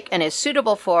looks like and is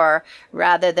suitable for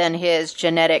rather than his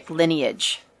genetic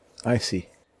lineage. I see.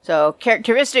 So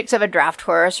characteristics of a draft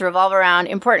horse revolve around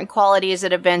important qualities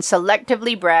that have been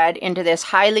selectively bred into this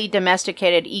highly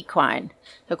domesticated equine.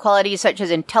 So qualities such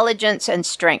as intelligence and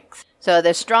strength. So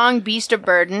the strong beast of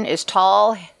burden is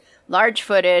tall,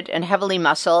 large-footed, and heavily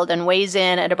muscled, and weighs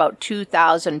in at about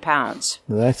 2,000 pounds.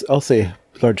 I'll say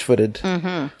large-footed,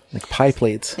 like pie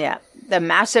plates. Yeah. The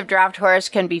massive draft horse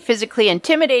can be physically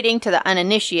intimidating to the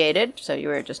uninitiated. So you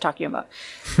were just talking about,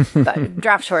 but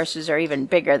draft horses are even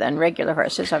bigger than regular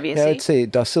horses, obviously. Yeah, I'd say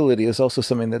docility is also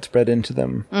something that's bred into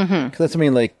them. Because that's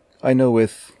something like I know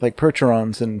with like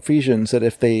Percherons and Friesians that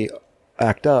if they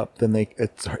act up, then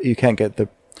you can't get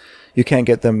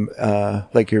them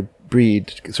like your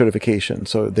breed certification,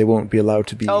 so they won't be allowed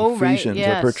to be Friesians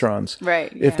or Percherons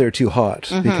if they're too hot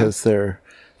because they're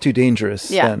too dangerous.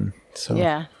 Then so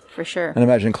yeah. For sure. And I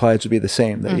imagine Clyde's would be the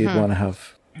same, that you'd want to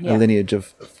have a lineage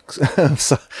of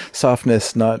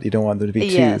softness, you don't want them to be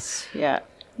too...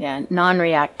 Yes,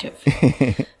 non-reactive.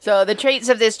 So the traits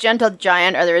of this gentle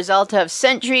giant are the result of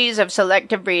centuries of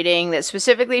selective breeding that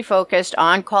specifically focused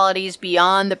on qualities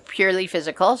beyond the purely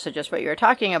physical, so just what you were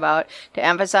talking about, to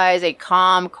emphasize a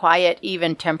calm, quiet,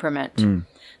 even temperament.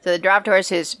 So the draft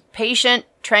horse is patient,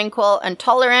 tranquil, and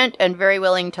tolerant, and very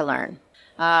willing to learn.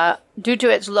 Due to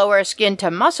its lower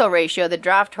skin-to-muscle ratio, the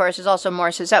draft horse is also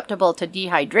more susceptible to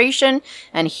dehydration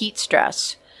and heat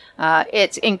stress.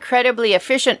 Its incredibly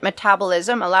efficient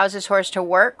metabolism allows this horse to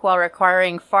work while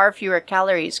requiring far fewer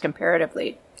calories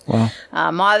comparatively. Wow.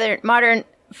 Modern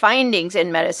findings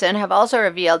in medicine have also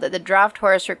revealed that the draft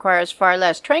horse requires far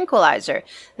less tranquilizer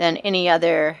than any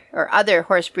other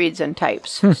horse breeds and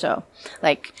types. So,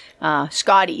 like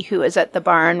Scotty, who was at the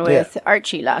barn with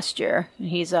Archie last year,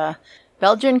 he's a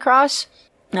Belgian cross,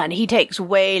 and he takes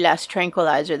way less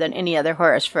tranquilizer than any other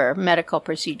horse for medical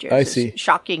procedures. I see.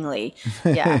 Shockingly,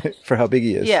 yeah. For how big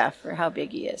he is. Yeah, for how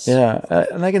big he is. Yeah,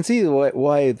 and I can see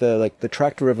why the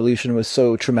tractor revolution was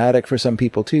so traumatic for some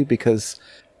people too, because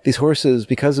these horses,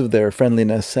 because of their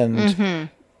friendliness and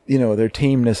their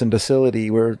tameness and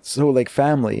docility, were so like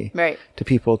family to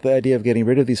people. The idea of getting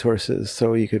rid of these horses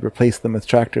so you could replace them with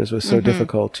tractors was so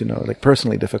difficult, like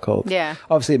personally difficult. Yeah.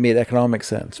 Obviously it made economic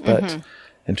sense, but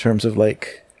in terms of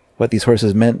like what these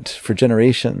horses meant for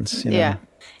generations, you know.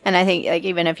 And I think like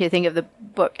even if you think of the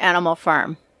book Animal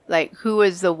Farm, like who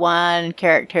was the one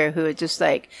character who was just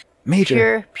like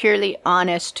Major. Purely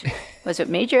honest. Was it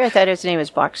Major? I thought his name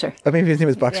was Boxer. Oh, maybe his name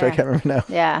was Boxer. Yeah. I can't remember now.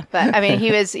 Yeah, but I mean,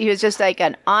 he was just like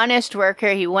an honest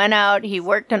worker. He went out. He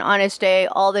worked an honest day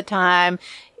all the time.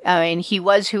 I mean, he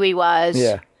was who he was.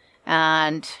 Yeah.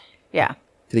 And yeah.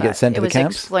 Did he get sent to the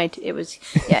camps? He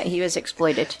was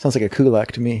exploited. Sounds like a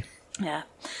kulak to me. Yeah.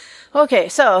 Okay,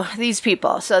 so these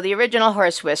people. So the original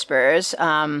horse whisperers,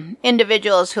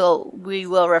 individuals who we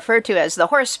will refer to as the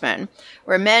horsemen,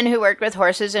 were men who worked with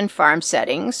horses in farm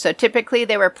settings. So typically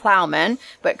they were plowmen,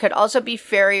 but could also be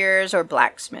farriers or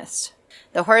blacksmiths.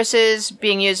 The horses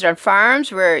being used on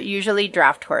farms were usually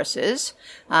draft horses.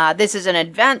 This is an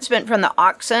advancement from the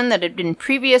oxen that had been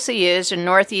previously used in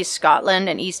northeast Scotland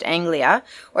and East Anglia,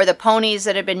 or the ponies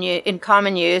that had been in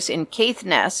common use in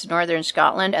Caithness, northern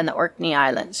Scotland, and the Orkney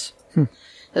Islands.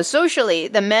 So socially,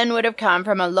 the men would have come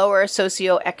from a lower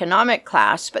socio-economic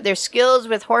class, but their skills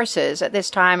with horses at this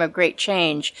time of great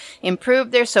change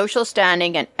improved their social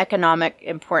standing and economic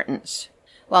importance.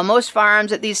 While most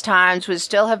farms at these times would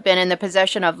still have been in the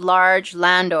possession of large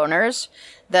landowners,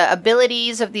 the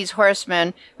abilities of these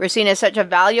horsemen were seen as such a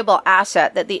valuable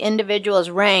asset that the individual's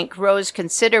rank rose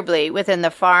considerably within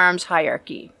the farm's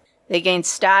hierarchy. They gained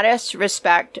status,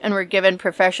 respect, and were given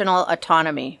professional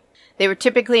autonomy. They were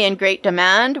typically in great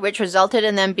demand, which resulted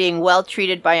in them being well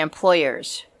treated by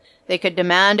employers. They could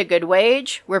demand a good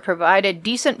wage, were provided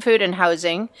decent food and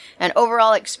housing, and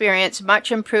overall experienced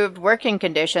much improved working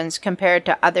conditions compared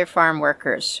to other farm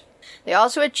workers. They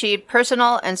also achieved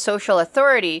personal and social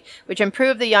authority, which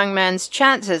improved the young men's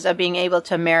chances of being able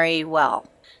to marry well.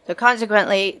 So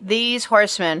consequently, these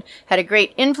horsemen had a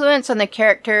great influence on the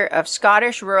character of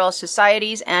Scottish rural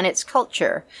societies and its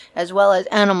culture, as well as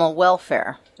animal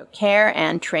welfare, so care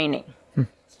and training.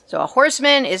 So a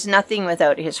horseman is nothing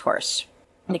without his horse.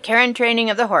 The care and training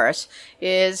of the horse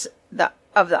is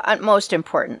of the utmost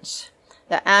importance.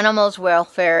 The animal's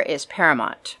welfare is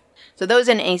paramount. So those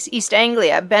in East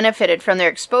Anglia benefited from their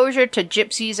exposure to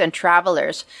gypsies and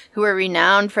travelers who were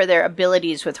renowned for their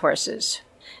abilities with horses.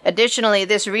 Additionally,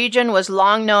 this region was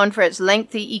long known for its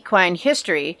lengthy equine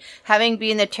history, having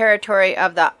been the territory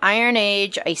of the Iron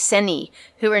Age Iceni,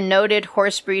 who were noted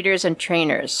horse breeders and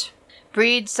trainers.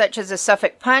 Breeds such as the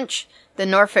Suffolk Punch, the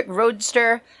Norfolk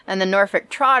Roadster, and the Norfolk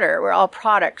Trotter were all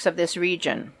products of this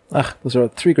region. Those are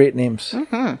 3 great names.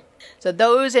 Mm-hmm. So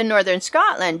those in northern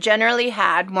Scotland generally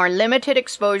had more limited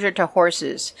exposure to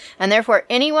horses, and therefore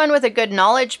anyone with a good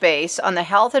knowledge base on the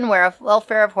health and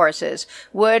welfare of horses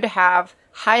would have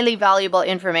highly valuable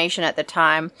information at the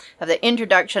time of the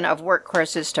introduction of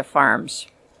workhorses to farms.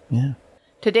 Yeah.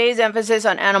 Today's emphasis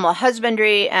on animal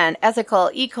husbandry and ethical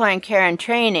equine care and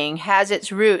training has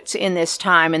its roots in this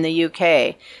time in the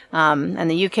UK.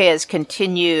 And the UK has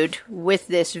continued with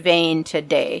this vein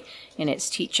today in its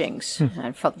teachings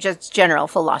and just general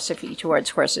philosophy towards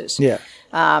horses. Yeah.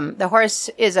 The horse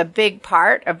is a big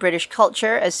part of British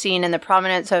culture, as seen in the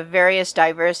prominence of various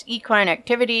diverse equine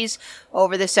activities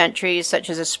over the centuries, such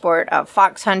as the sport of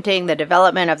fox hunting, the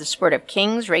development of the sport of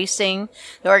kings racing,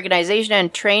 the organization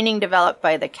and training developed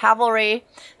by the cavalry,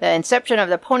 the inception of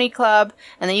the pony club,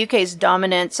 and the UK's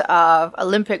dominance of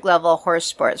Olympic-level horse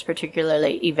sports,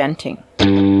 particularly eventing.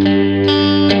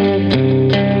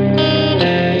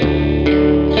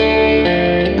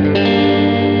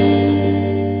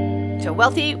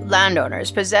 Wealthy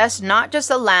landowners possessed not just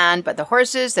the land, but the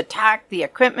horses, the tack, the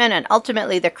equipment, and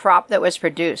ultimately the crop that was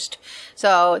produced.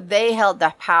 So they held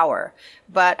the power.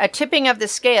 But a tipping of the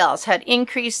scales had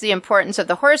increased the importance of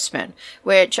the horsemen,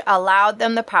 which allowed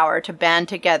them the power to band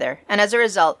together, and as a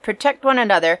result, protect one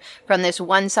another from this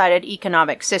one-sided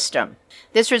economic system.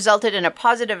 This resulted in a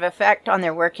positive effect on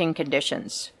their working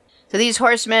conditions. So these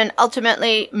horsemen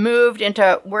ultimately moved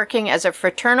into working as a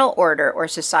fraternal order or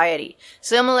society,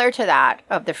 similar to that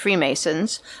of the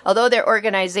Freemasons, although their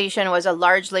organization was a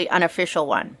largely unofficial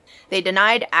one. They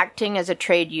denied acting as a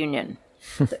trade union.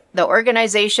 The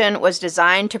organization was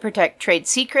designed to protect trade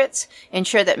secrets,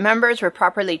 ensure that members were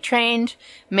properly trained,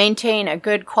 maintain a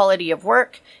good quality of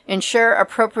work, ensure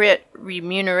appropriate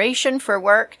remuneration for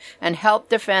work, and help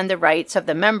defend the rights of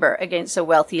the member against the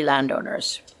wealthy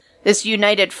landowners. This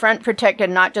united front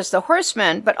protected not just the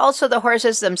horsemen, but also the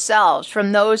horses themselves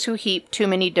from those who heaped too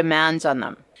many demands on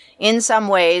them. In some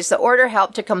ways, the order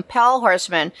helped to compel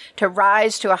horsemen to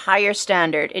rise to a higher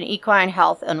standard in equine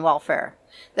health and welfare,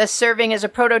 thus serving as a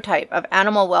prototype of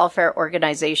animal welfare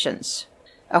organizations.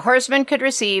 A horseman could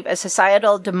receive a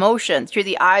societal demotion through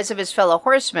the eyes of his fellow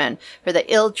horsemen for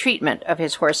the ill treatment of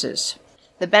his horses.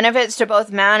 The benefits to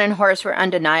both man and horse were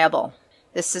undeniable.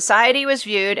 The society was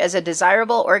viewed as a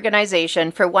desirable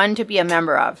organization for one to be a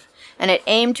member of, and it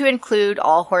aimed to include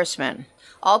all horsemen.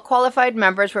 All qualified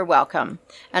members were welcome,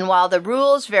 and while the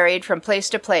rules varied from place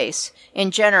to place,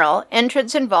 in general,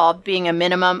 entrance involved being a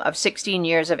minimum of 16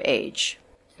 years of age.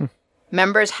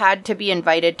 Members had to be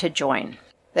invited to join.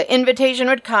 The invitation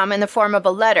would come in the form of a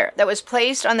letter that was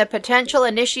placed on the potential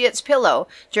initiate's pillow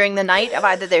during the night of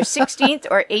either their 16th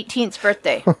or 18th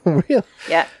birthday. Really?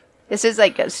 Yeah. This is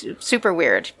like super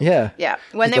weird. Yeah. Yeah.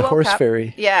 When like they woke horse up,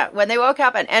 fairy. Yeah. When they woke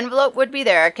up, an envelope would be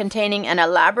there containing an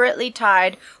elaborately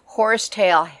tied horse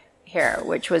tail hair,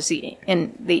 which was the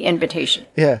invitation.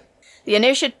 Yeah. The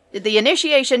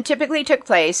initiation typically took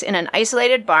place in an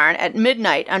isolated barn at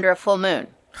midnight under a full moon.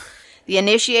 The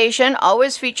initiation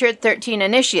always featured 13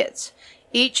 initiates,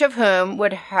 each of whom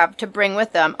would have to bring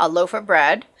with them a loaf of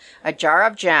bread, a jar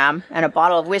of jam, and a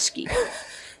bottle of whiskey.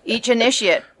 Each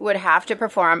initiate would have to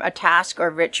perform a task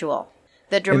or ritual.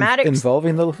 The dramatic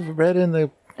involving the loaf of bread and the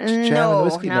jam and the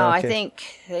whiskey? No, okay. I think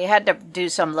they had to do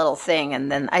some little thing,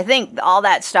 and then I think all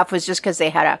that stuff was just because they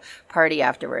had a party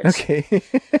afterwards. Okay.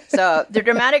 So the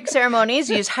dramatic ceremonies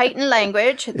use heightened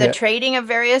language, the trading of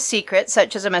various secrets,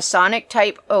 such as a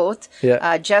Masonic-type oath,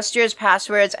 gestures,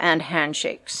 passwords, and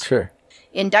handshakes. Sure.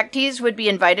 Inductees would be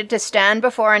invited to stand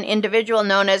before an individual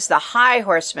known as the High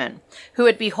Horseman, who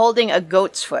would be holding a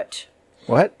goat's foot.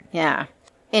 What? Yeah.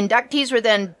 Inductees were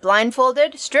then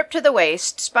blindfolded, stripped to the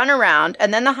waist, spun around,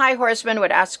 and then the High Horseman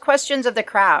would ask questions of the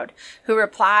crowd, who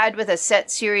replied with a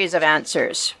set series of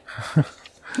answers.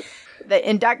 The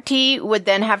inductee would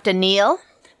then have to kneel.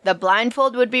 The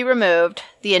blindfold would be removed,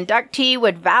 the inductee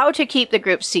would vow to keep the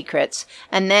group's secrets,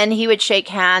 and then he would shake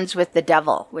hands with the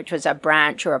devil, which was a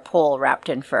branch or a pole wrapped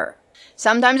in fur.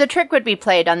 Sometimes a trick would be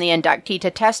played on the inductee to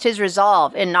test his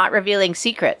resolve in not revealing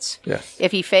secrets. Yes.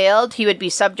 If he failed, he would be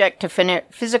subject to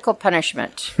physical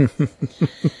punishment.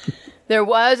 There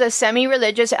was a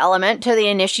semi-religious element to the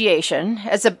initiation,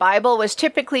 as the Bible was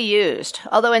typically used,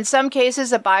 although in some cases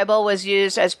the Bible was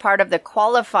used as part of the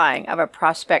qualifying of a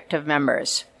prospective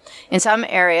members. In some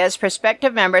areas,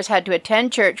 prospective members had to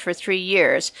attend church for 3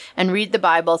 years and read the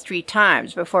Bible 3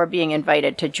 times before being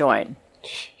invited to join.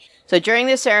 So during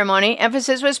the ceremony,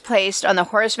 emphasis was placed on the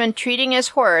horseman treating his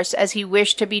horse as he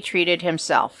wished to be treated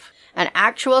himself. An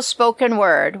actual spoken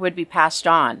word would be passed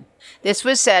on. This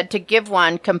was said to give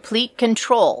one complete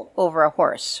control over a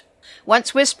horse.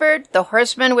 Once whispered, the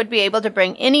horseman would be able to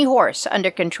bring any horse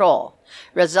under control,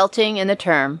 resulting in the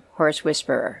term horse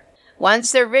whisperer.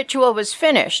 Once their ritual was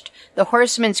finished, the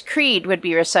horseman's creed would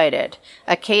be recited,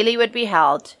 a ceilidh would be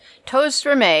held, toasts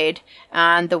were made,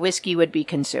 and the whiskey would be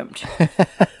consumed.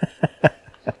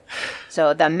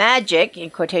 So the magic, in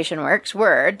quotation marks,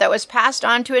 word that was passed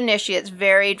on to initiates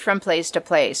varied from place to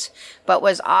place, but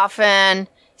was often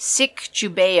sic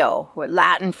jubeo,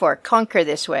 Latin for conquer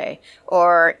this way,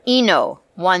 or eno,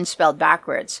 one spelled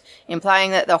backwards,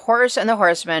 implying that the horse and the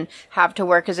horseman have to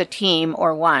work as a team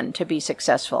or one to be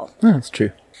successful. That's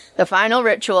true. The final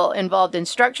ritual involved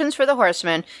instructions for the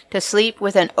horseman to sleep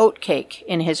with an oatcake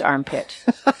in his armpit.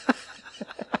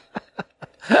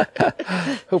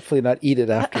 Hopefully not eat it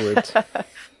afterwards.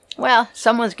 Well,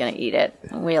 someone's going to eat it.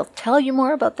 We'll tell you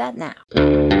more about that now.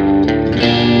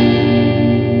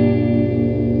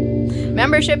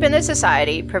 Membership in the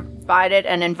society provided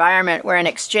an environment where an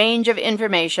exchange of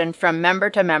information from member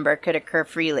to member could occur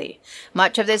freely.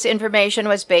 Much of this information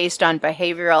was based on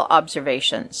behavioral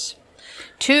observations.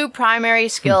 2 primary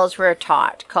skills were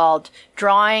taught, called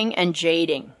drawing and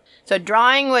jading. So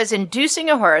drawing was inducing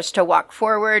a horse to walk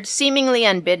forward seemingly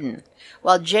unbidden,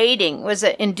 while jading was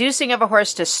the inducing of a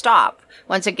horse to stop,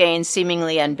 once again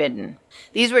seemingly unbidden.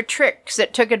 These were tricks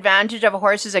that took advantage of a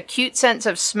horse's acute sense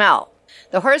of smell.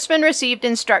 The horseman received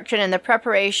instruction in the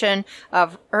preparation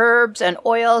of herbs and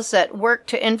oils that worked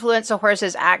to influence a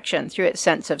horse's action through its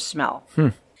sense of smell.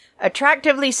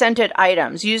 Attractively scented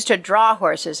items used to draw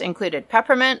horses included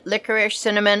peppermint, licorice,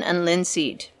 cinnamon, and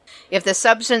linseed. If the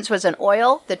substance was an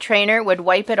oil, the trainer would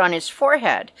wipe it on his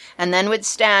forehead and then would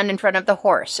stand in front of the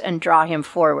horse and draw him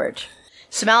forward.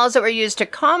 Smells that were used to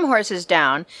calm horses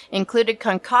down included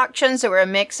concoctions that were a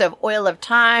mix of oil of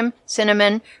thyme,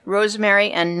 cinnamon,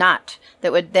 rosemary, and nut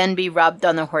that would then be rubbed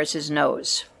on the horse's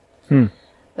nose.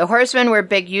 The horsemen were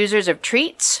big users of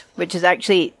treats, which is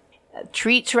actually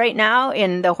treats right now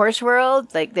in the horse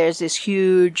world. Like there's this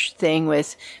huge thing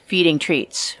with feeding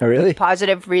treats. Oh, really?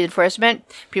 Positive reinforcement.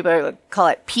 People call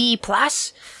it P+.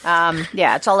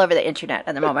 Yeah, it's all over the internet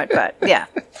at the moment, but yeah.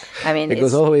 I mean, It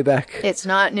goes all the way back. It's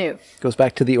not new. Goes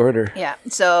back to the order. Yeah.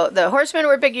 So the horsemen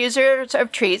were big users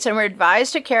of treats and were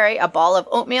advised to carry a ball of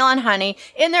oatmeal and honey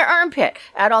in their armpit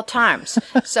at all times.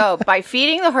 So by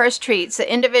feeding the horse treats,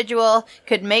 the individual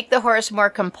could make the horse more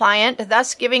compliant,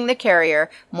 thus giving the carrier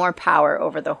more power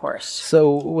over the horse. So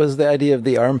was the idea of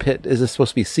the armpit, is this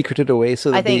supposed to be secreted away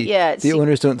so that I think, the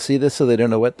owners don't see this, so they don't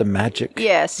know what the magic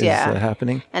is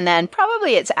happening? And then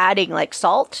probably it's adding like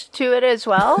salt to it as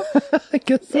well. I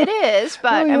guess so. It is,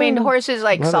 but I mean, horses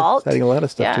like salt. Adding a lot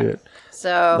of stuff to it. So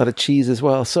a lot of cheese as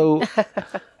well. So,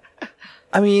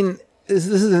 I mean, this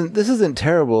isn't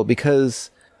terrible because,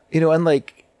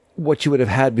 unlike what you would have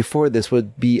had before, this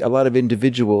would be a lot of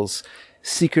individuals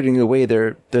secreting away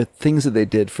their things that they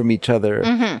did from each other.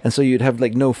 And so you'd have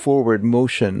like no forward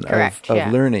motion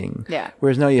of learning. Yeah.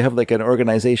 Whereas now you have like an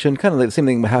organization, kind of like the same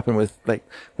thing that happened with like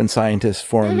when scientists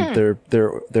formed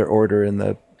their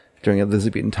order during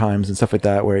Elizabethan times and stuff like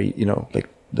that, where, like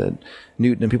the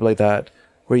Newton and people like that,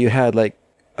 where you had like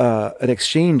an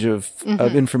exchange of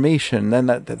information, then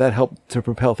that helped to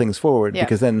propel things forward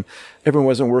because then everyone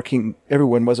wasn't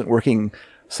working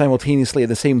simultaneously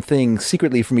the same thing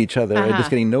secretly from each other and just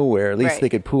getting nowhere. At least they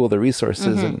could pool the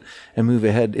resources and move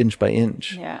ahead inch by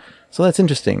inch. Yeah. So that's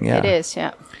interesting. Yeah. It is.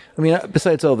 Yeah. I mean,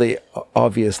 besides all the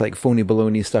obvious like phony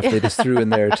baloney stuff they just threw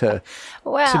in there to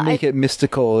make it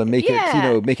mystical and make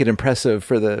it make it impressive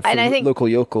for the local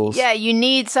yokels. Yeah, you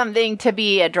need something to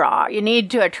be a draw. You need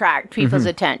to attract people's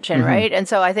attention, right? And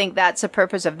so I think that's the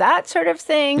purpose of that sort of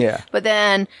thing. Yeah. But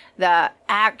then the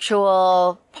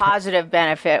actual positive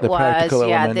benefit was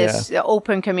this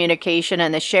open communication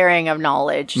and the sharing of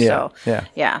knowledge. Yeah. So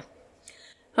yeah.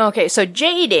 Okay, so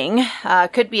jading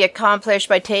could be accomplished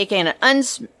by taking an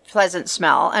unpleasant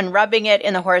smell and rubbing it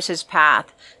in the horse's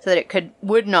path so that it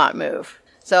would not move.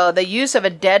 So the use of a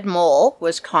dead mole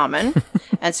was common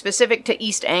and specific to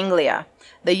East Anglia.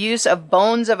 The use of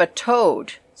bones of a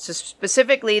toad, so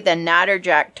specifically the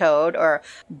natterjack toad or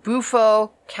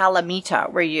Bufo calamita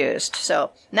were used.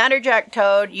 So natterjack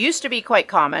toad used to be quite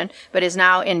common, but is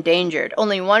now endangered.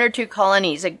 Only 1 or 2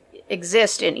 colonies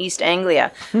exist in East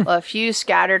Anglia, while a few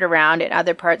scattered around in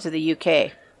other parts of the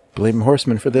UK. Blame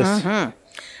horsemen for this.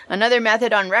 Another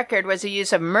method on record was the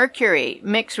use of mercury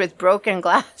mixed with broken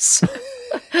glass.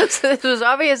 So this was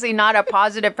obviously not a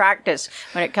positive practice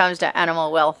when it comes to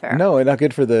animal welfare. No, and not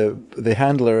good for the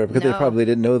handler, because they No. probably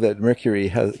didn't know that mercury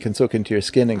can soak into your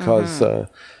skin and cause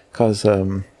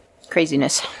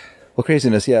Craziness. well,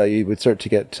 craziness. Yeah, you would start to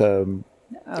get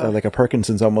like a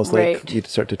Parkinson's, almost like Right. you'd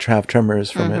start to have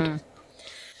tremors from it.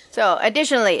 So,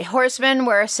 additionally, horsemen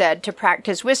were said to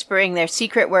practice whispering their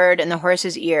secret word in the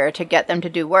horse's ear to get them to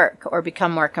do work or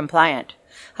become more compliant.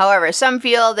 However, some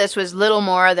feel this was little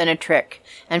more than a trick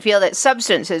and feel that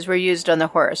substances were used on the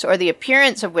horse, or the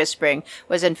appearance of whispering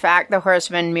was in fact the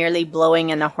horseman merely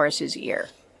blowing in the horse's ear.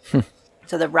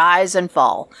 So the rise and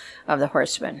fall of the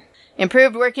horseman.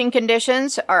 Improved working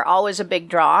conditions are always a big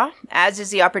draw, as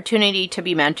is the opportunity to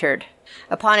be mentored.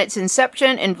 Upon its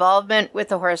inception, involvement with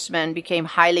the horsemen became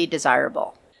highly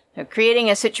desirable. Now, creating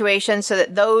a situation so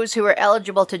that those who were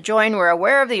eligible to join were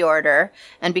aware of the order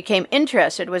and became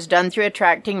interested was done through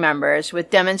attracting members with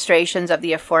demonstrations of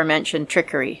the aforementioned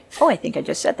trickery. Oh, I think I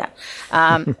just said that.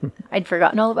 I'd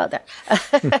forgotten all about that.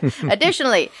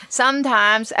 Additionally,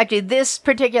 sometimes, actually, this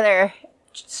particular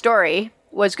story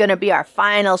was going to be our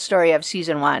final story of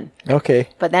season 1. Okay.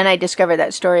 But then I discovered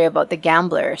that story about the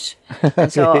gamblers.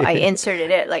 And so I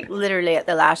inserted it like literally at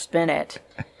the last minute.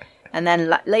 And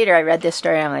then later I read this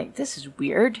story and I'm like, this is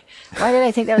weird. Why did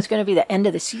I think that was going to be the end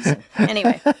of the season?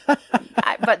 Anyway,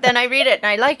 but then I read it and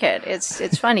I like it.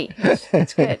 It's funny.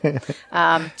 It's good.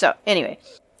 So anyway.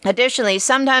 Additionally,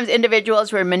 sometimes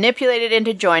individuals were manipulated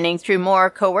into joining through more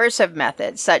coercive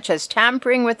methods, such as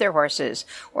tampering with their horses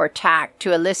or tack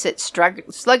to elicit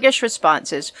sluggish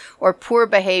responses or poor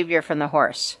behavior from the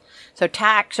horse. So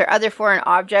tacks or other foreign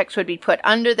objects would be put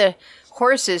under the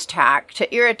horse's tack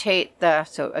to irritate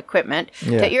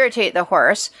to irritate the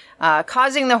horse,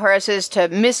 causing the horses to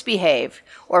misbehave,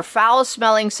 or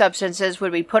foul-smelling substances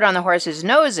would be put on the horses'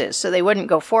 noses so they wouldn't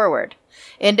go forward.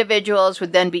 Individuals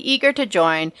would then be eager to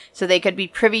join so they could be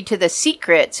privy to the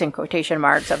secrets, in quotation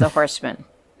marks, of the horsemen.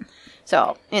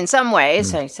 So, in some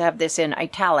ways, I have this in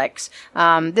italics,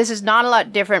 this is not a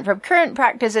lot different from current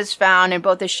practices found in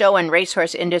both the show and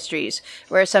racehorse industries,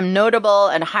 where some notable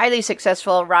and highly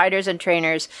successful riders and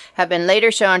trainers have been later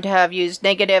shown to have used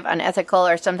negative, unethical,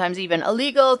 or sometimes even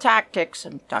illegal tactics,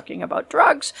 I'm talking about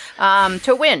drugs,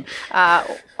 to win,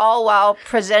 all while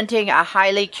presenting a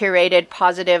highly curated,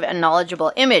 positive, and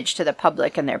knowledgeable image to the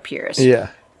public and their peers. Yeah.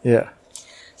 Yeah.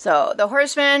 So, the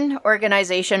Horseman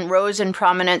organization rose in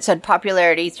prominence and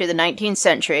popularity through the 19th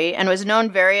century and was known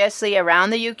variously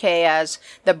around the UK as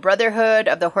the Brotherhood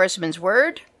of the Horseman's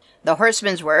Word, the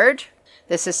Horseman's Word,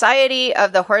 the Society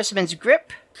of the Horseman's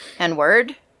Grip and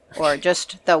Word, or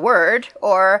just the Word,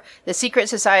 or the Secret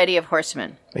Society of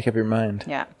Horsemen. Make up your mind.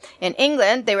 Yeah. In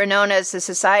England, they were known as the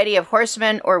Society of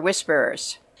Horsemen or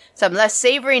Whisperers. Some less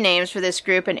savory names for this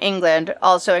group in England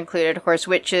also included horse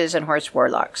witches and horse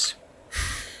warlocks.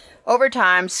 Over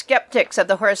time, skeptics of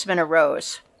the horsemen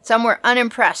arose. Some were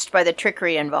unimpressed by the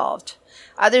trickery involved.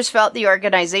 Others felt the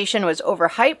organization was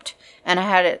overhyped and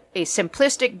had a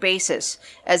simplistic basis,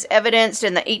 as evidenced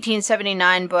in the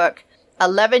 1879 book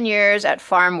 11 Years at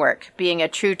Farm Work, Being a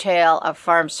True Tale of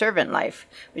Farm Servant Life,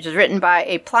 which was written by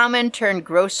a plowman turned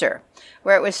grocer,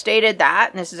 where it was stated that,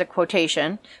 and this is a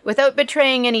quotation, without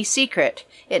betraying any secret,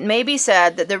 it may be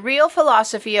said that the real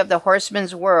philosophy of the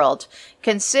horseman's world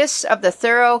consists of the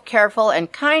thorough, careful,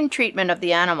 and kind treatment of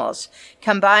the animals,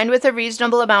 combined with a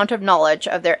reasonable amount of knowledge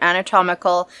of their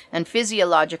anatomical and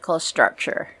physiological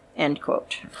structure. End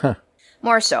quote. Huh.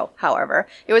 More so, however,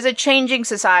 it was a changing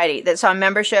society that saw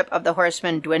membership of the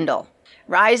horsemen dwindle.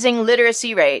 Rising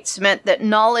literacy rates meant that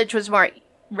knowledge was more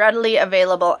readily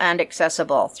available and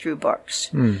accessible through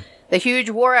books. The huge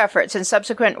war efforts and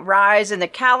subsequent rise in the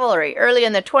cavalry early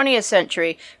in the 20th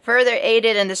century further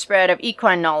aided in the spread of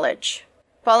equine knowledge.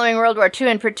 Following World War II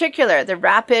in particular, the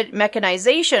rapid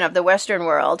mechanization of the Western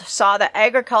world saw the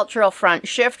agricultural front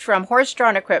shift from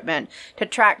horse-drawn equipment to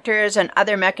tractors and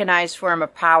other mechanized form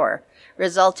of power,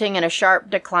 resulting in a sharp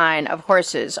decline of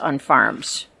horses on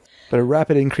farms. But a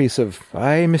rapid increase of,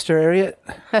 aye, Mr. Harriet,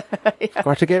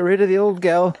 got to get rid of the old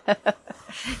gal.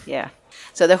 Yeah.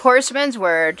 So the Horseman's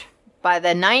Word, by the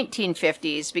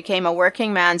 1950s, became a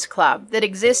working man's club that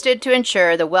existed to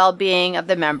ensure the well-being of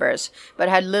the members, but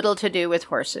had little to do with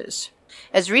horses.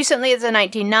 As recently as the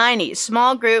 1990s,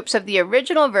 small groups of the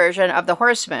original version of the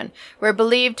Horseman were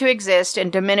believed to exist in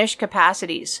diminished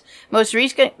capacities, most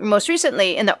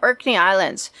recently in the Orkney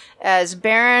Islands, as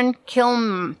Baron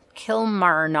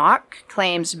Kilmarnock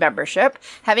claims membership,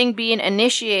 having been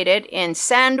initiated in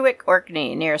Sandwick,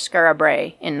 Orkney, near Skara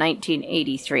Brae in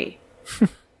 1983.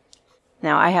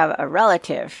 Now, I have a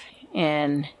relative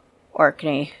in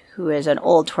Orkney who is an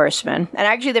old horseman. And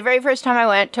actually, the very first time I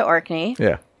went to Orkney,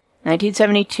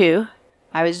 1972,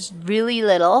 I was really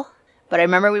little, but I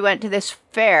remember we went to this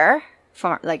fair,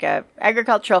 like a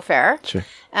agricultural fair. Sure.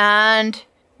 And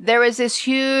there was this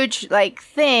huge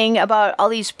thing about all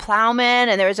these plowmen,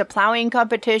 and there was a plowing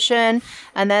competition,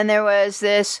 and then there was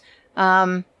this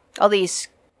all these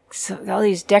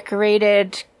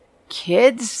decorated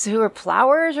kids who were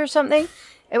plowers or something.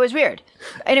 It was weird.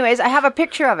 Anyways, I have a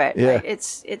picture of it. Yeah.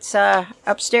 It's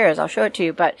upstairs. I'll show it to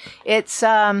you. But it's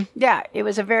it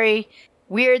was a very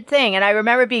weird thing, and I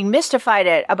remember being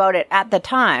mystified about it at the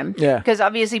time. Yeah. Because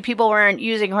obviously people weren't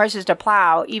using horses to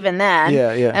plow even then.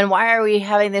 Yeah, yeah. And why are we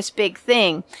having this big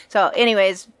thing? So,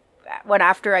 anyways,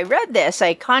 after I read this,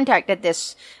 I contacted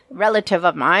this relative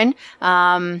of mine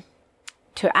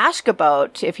to ask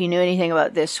about if he knew anything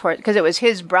about this horse, because it was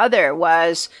his brother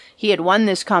he had won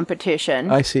this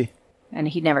competition. I see. And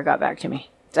he never got back to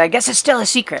me. So I guess it's still a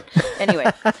secret.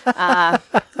 Anyway,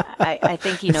 I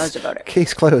think he knows about it.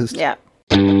 Case closed. Yeah.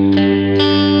 So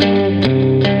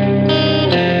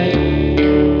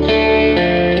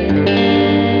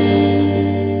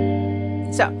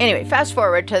anyway, fast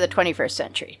forward to the 21st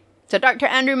century. So Dr.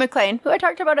 Andrew McLean, who I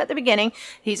talked about at the beginning,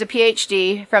 he's a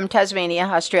PhD from Tasmania,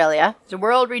 Australia. He's a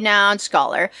world-renowned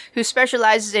scholar who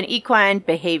specializes in equine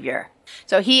behavior.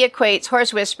 So he equates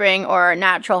horse whispering or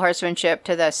natural horsemanship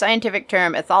to the scientific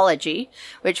term ethology,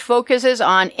 which focuses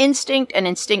on instinct and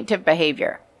instinctive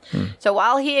behavior. So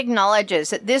while he acknowledges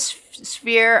that this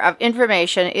sphere of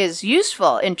information is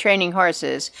useful in training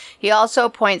horses, he also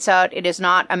points out it is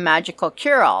not a magical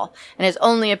cure-all and is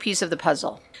only a piece of the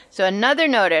puzzle. So another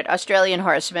noted Australian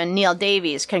horseman, Neil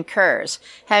Davies, concurs,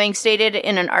 having stated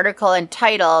in an article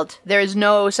entitled, "There is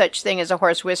no such thing as a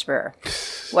horse whisperer,"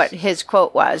 what his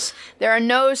quote was, "There are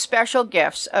no special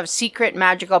gifts of secret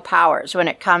magical powers when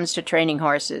it comes to training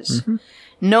horses. Mm-hmm.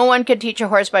 No one can teach a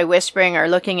horse by whispering or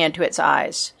looking into its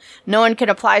eyes. No one can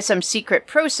apply some secret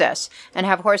process and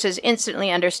have horses instantly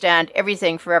understand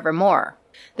everything forevermore.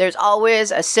 There's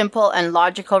always a simple and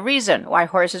logical reason why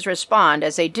horses respond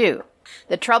as they do.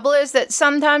 The trouble is that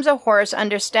sometimes a horse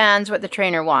understands what the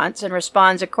trainer wants and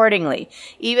responds accordingly,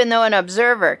 even though an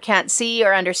observer can't see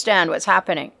or understand what's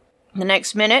happening. The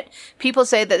next minute, people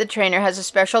say that the trainer has a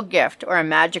special gift or a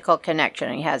magical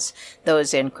connection." He has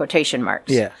those in quotation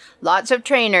marks. Yeah. Lots of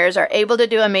trainers are able to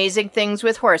do amazing things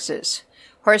with horses.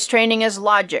 Horse training is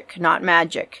logic, not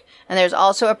magic. And there's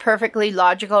also a perfectly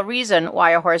logical reason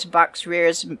why a horse bucks,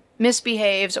 rears,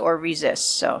 misbehaves, or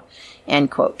resists. So, end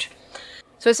quote.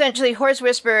 So essentially, horse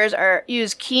whisperers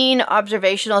use keen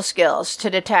observational skills to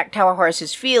detect how a horse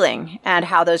is feeling and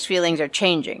how those feelings are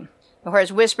changing. The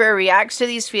horse whisperer reacts to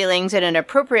these feelings in an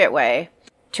appropriate way,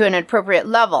 to an appropriate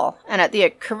level, and at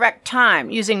the correct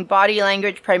time, using body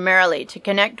language primarily to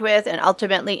connect with and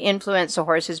ultimately influence the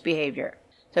horse's behavior.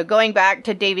 So going back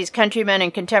to Davies' countryman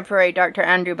and contemporary Dr.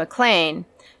 Andrew McLean,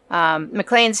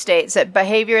 McLean states that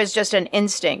behavior is just an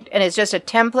instinct and is just a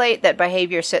template that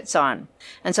behavior sits on.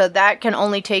 And so that can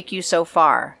only take you so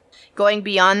far. Going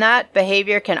beyond that,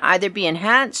 behavior can either be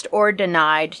enhanced or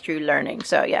denied through learning.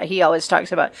 So yeah, he always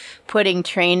talks about putting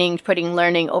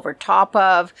learning over top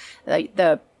of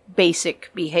the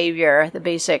basic behavior,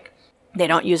 they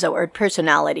don't use the word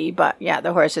personality, but yeah,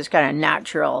 the horse's kind of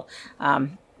natural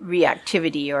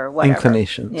reactivity or whatever.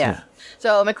 Inclinations. Yeah.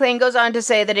 So McLean goes on to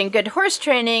say that in good horse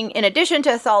training, in addition to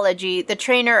ethology, the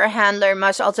trainer or handler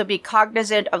must also be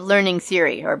cognizant of learning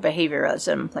theory or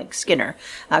behavioralism, like Skinner,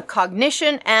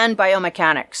 cognition, and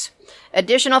biomechanics.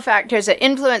 Additional factors that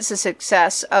influence the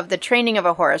success of the training of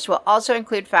a horse will also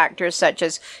include factors such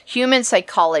as human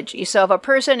psychology. So if a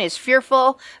person is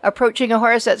fearful approaching a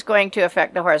horse, that's going to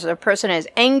affect the horse. If a person is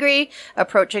angry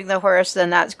approaching the horse, then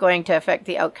that's going to affect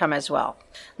the outcome as well.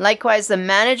 Likewise, the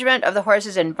management of the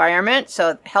horse's environment,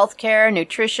 so healthcare,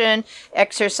 nutrition,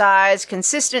 exercise,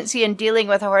 consistency in dealing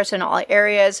with a horse in all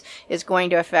areas is going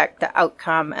to affect the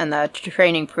outcome and the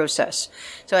training process.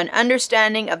 So an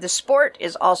understanding of the sport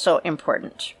is also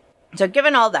important. So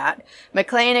given all that,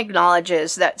 McLean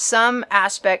acknowledges that some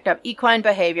aspect of equine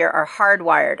behavior are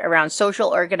hardwired around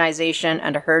social organization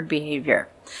and herd behavior,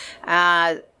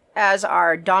 as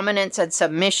are dominance and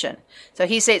submission. So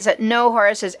he states that no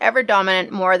horse is ever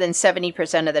dominant more than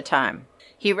 70% of the time.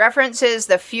 He references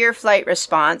the fear-flight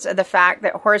response and the fact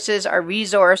that horses are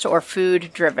resource or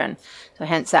food-driven. So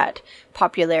hence that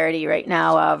popularity right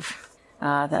now of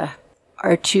the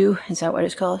R2, is that what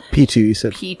it's called? P2, you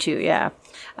said. P2, yeah.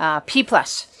 P+.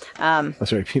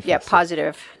 Sorry, P+. Yeah,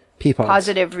 positive. P-pods.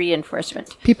 Positive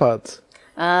reinforcement. P-pods.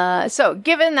 So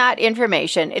given that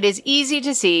information, it is easy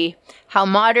to see how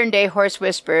modern-day horse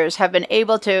whisperers have been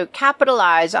able to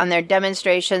capitalize on their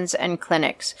demonstrations and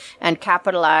clinics, and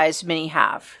capitalize many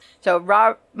have.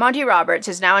 So Monty Roberts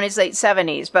is now in his late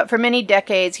 70s, but for many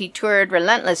decades he toured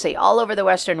relentlessly all over the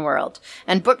Western world,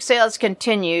 and book sales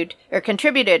contributed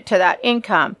to that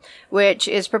income, which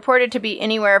is purported to be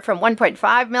anywhere from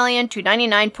 1.5 million to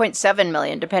 99.7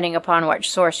 million, depending upon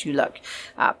which source you look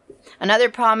up. Another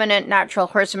prominent natural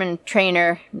horsemanship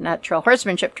trainer,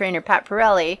 Pat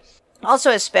Pirelli,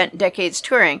 also has spent decades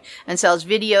touring and sells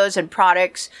videos and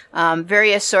products.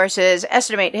 Various sources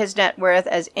estimate his net worth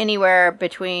as anywhere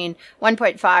between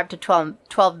 1.5 to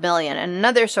 12 million. And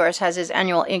another source has his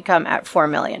annual income at 4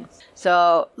 million.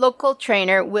 So local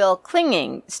trainer Will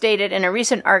Klinging stated in a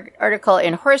recent article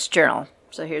in Horse Journal.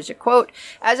 So here's a quote.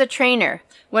 As a trainer,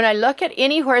 when I look at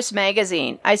any horse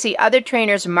magazine, I see other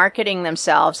trainers marketing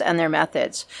themselves and their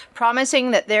methods,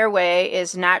 promising that their way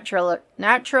is natural,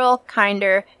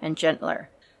 kinder, and gentler.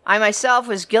 I myself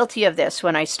was guilty of this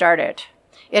when I started.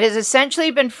 It has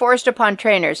essentially been forced upon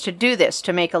trainers to do this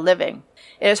to make a living.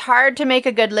 It is hard to make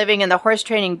a good living in the horse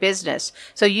training business,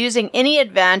 so using any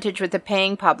advantage with the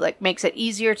paying public makes it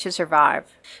easier to survive.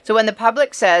 So when the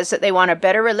public says that they want a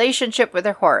better relationship with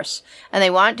their horse, and they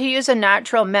want to use a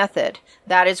natural method,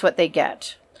 that is what they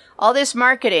get. All this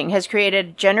marketing has created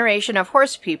a generation of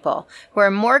horse people who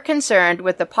are more concerned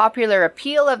with the popular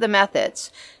appeal of the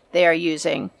methods they are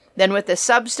using than with the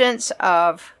substance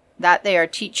of that they are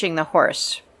teaching the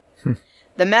horse.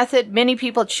 The method many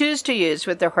people choose to use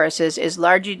with their horses is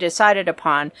largely decided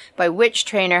upon by which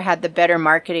trainer had the better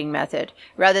marketing method,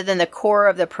 rather than the core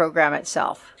of the program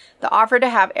itself. The offer to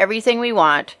have everything we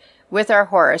want with our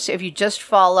horse, if you just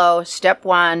follow step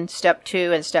 1, step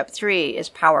 2, and step 3, is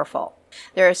powerful.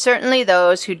 There are certainly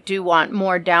those who do want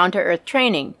more down-to-earth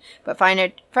training, but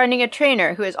finding a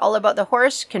trainer who is all about the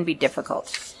horse can be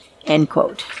difficult. End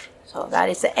quote. So that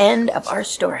is the end of our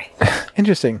story.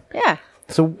 Interesting. Yeah.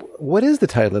 So what is the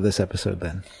title of this episode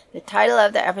then? The title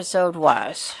of the episode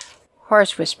was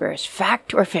Horse Whisperers,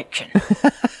 Fact or Fiction?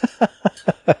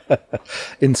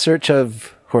 In Search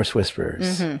of Horse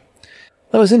Whisperers. Mm-hmm.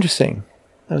 That was interesting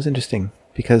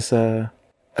because,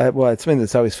 it's something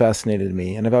that's always fascinated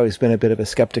me, and I've always been a bit of a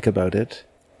skeptic about it,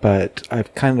 but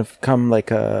I've kind of come like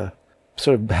a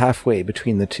sort of halfway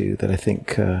between the two that I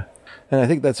think, and I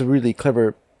think that's a really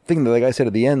clever thing that, like I said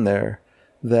at the end there,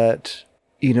 that,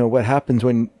 you know, what happens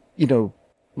when, you know,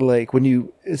 like when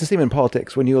you, it's the same in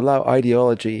politics, when you allow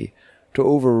ideology to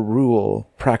overrule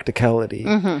practicality,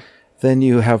 then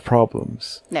you have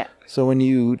problems. Yeah. So when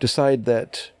you decide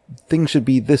that things should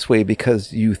be this way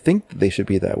because you think that they should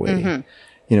be that way,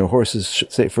 you know, horses,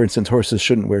 say, for instance, horses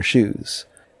shouldn't wear shoes,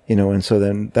 you know, and so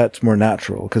then that's more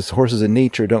natural because horses in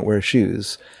nature don't wear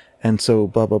shoes. And so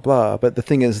blah, blah, blah. But the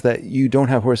thing is that you don't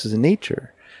have horses in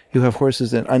nature. You have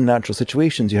horses in unnatural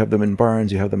situations. You have them in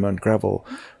barns. You have them on gravel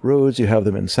roads. You have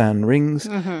them in sand rings.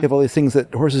 You have all these things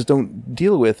that horses don't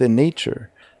deal with in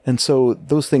nature. And so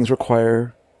those things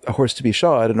require a horse to be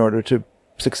shod in order to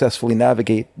successfully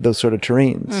navigate those sort of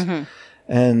terrains.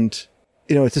 And,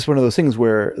 you know, it's just one of those things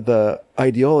where the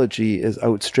ideology is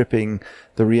outstripping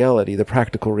the reality, the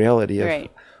practical reality of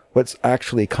what's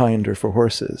actually kinder for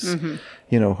horses.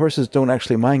 You know, horses don't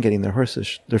actually mind getting their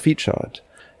feet shod.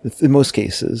 In most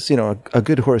cases, you know, a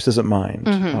good horse doesn't mind,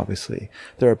 obviously.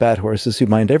 There are bad horses who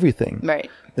mind everything. Right.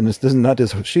 And it's not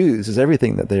just shoes, it's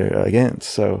everything that they're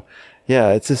against. So, yeah,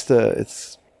 it's just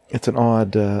it's an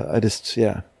odd,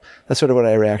 that's sort of what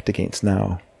I react against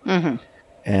now.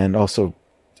 And also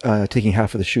taking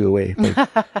half of the shoe away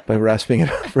by rasping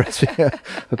a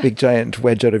big giant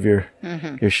wedge out of your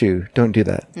shoe. Don't do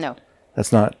that. No.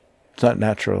 It's not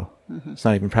natural. It's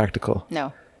not even practical.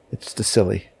 No. It's just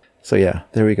silly. So yeah,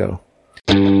 there we go.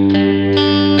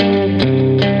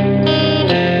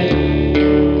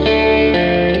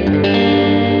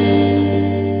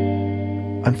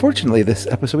 Unfortunately, this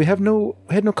episode we had no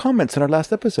comments in our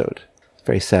last episode. It's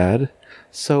very sad.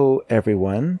 So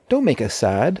everyone, don't make us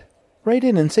sad. Write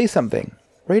in and say something.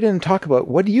 Write in and talk about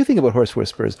what do you think about Horse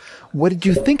Whisperers? What did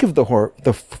you think of the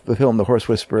film The Horse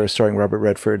Whisperer, starring Robert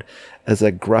Redford as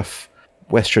a gruff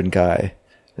Western guy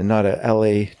and not a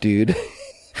LA dude?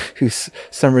 Who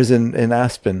summers in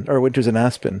Aspen, or winters in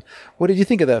Aspen. What did you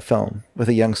think of that film with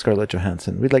a young Scarlett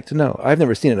Johansson? We'd like to know. I've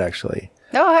never seen it, actually.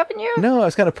 No, haven't you? No, I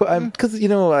was kind of because, you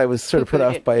know, I was sort of put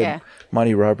off by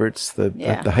Monty Roberts, the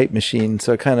hype machine,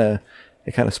 so it kind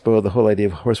of spoiled the whole idea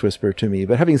of Horse Whisperer to me.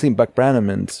 But having seen Buck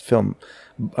Brannaman's film,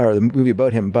 or the movie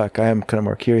about him, Buck, I am kind of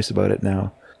more curious about it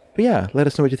now. But yeah, let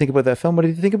us know what you think about that film. What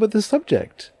did you think about the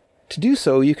subject? To do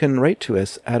so, you can write to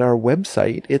us at our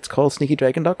website. It's called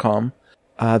sneakydragon.com.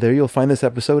 There you'll find this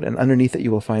episode, and underneath it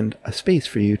you will find a space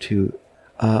for you to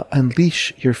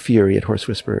unleash your fury at Horse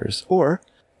Whisperers, or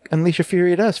unleash your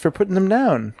fury at us for putting them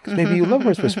down. Because maybe you love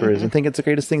Horse Whisperers and think it's the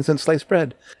greatest thing since sliced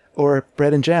bread, or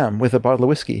bread and jam with a bottle of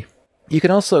whiskey. You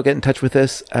can also get in touch with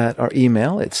us at our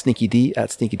email. It's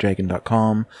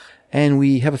sneakyD@sneakydragon.com. And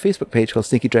we have a Facebook page called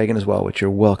Sneaky Dragon as well, which you're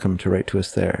welcome to write to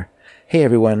us there. Hey,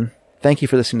 everyone. Thank you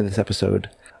for listening to this episode.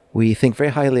 We think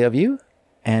very highly of you,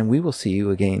 and we will see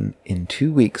you again in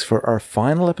 2 weeks for our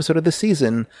final episode of the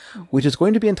season, which is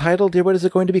going to be entitled, dear, what is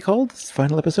it going to be called? This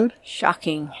final episode?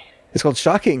 Shocking. It's called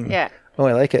Shocking. Yeah. Oh,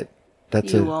 I like it.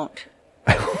 You won't.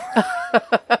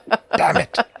 Damn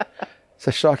it. It's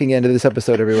a shocking end to this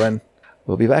episode, everyone.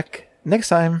 We'll be back next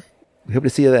time. We hope to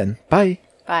see you then. Bye.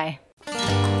 Bye.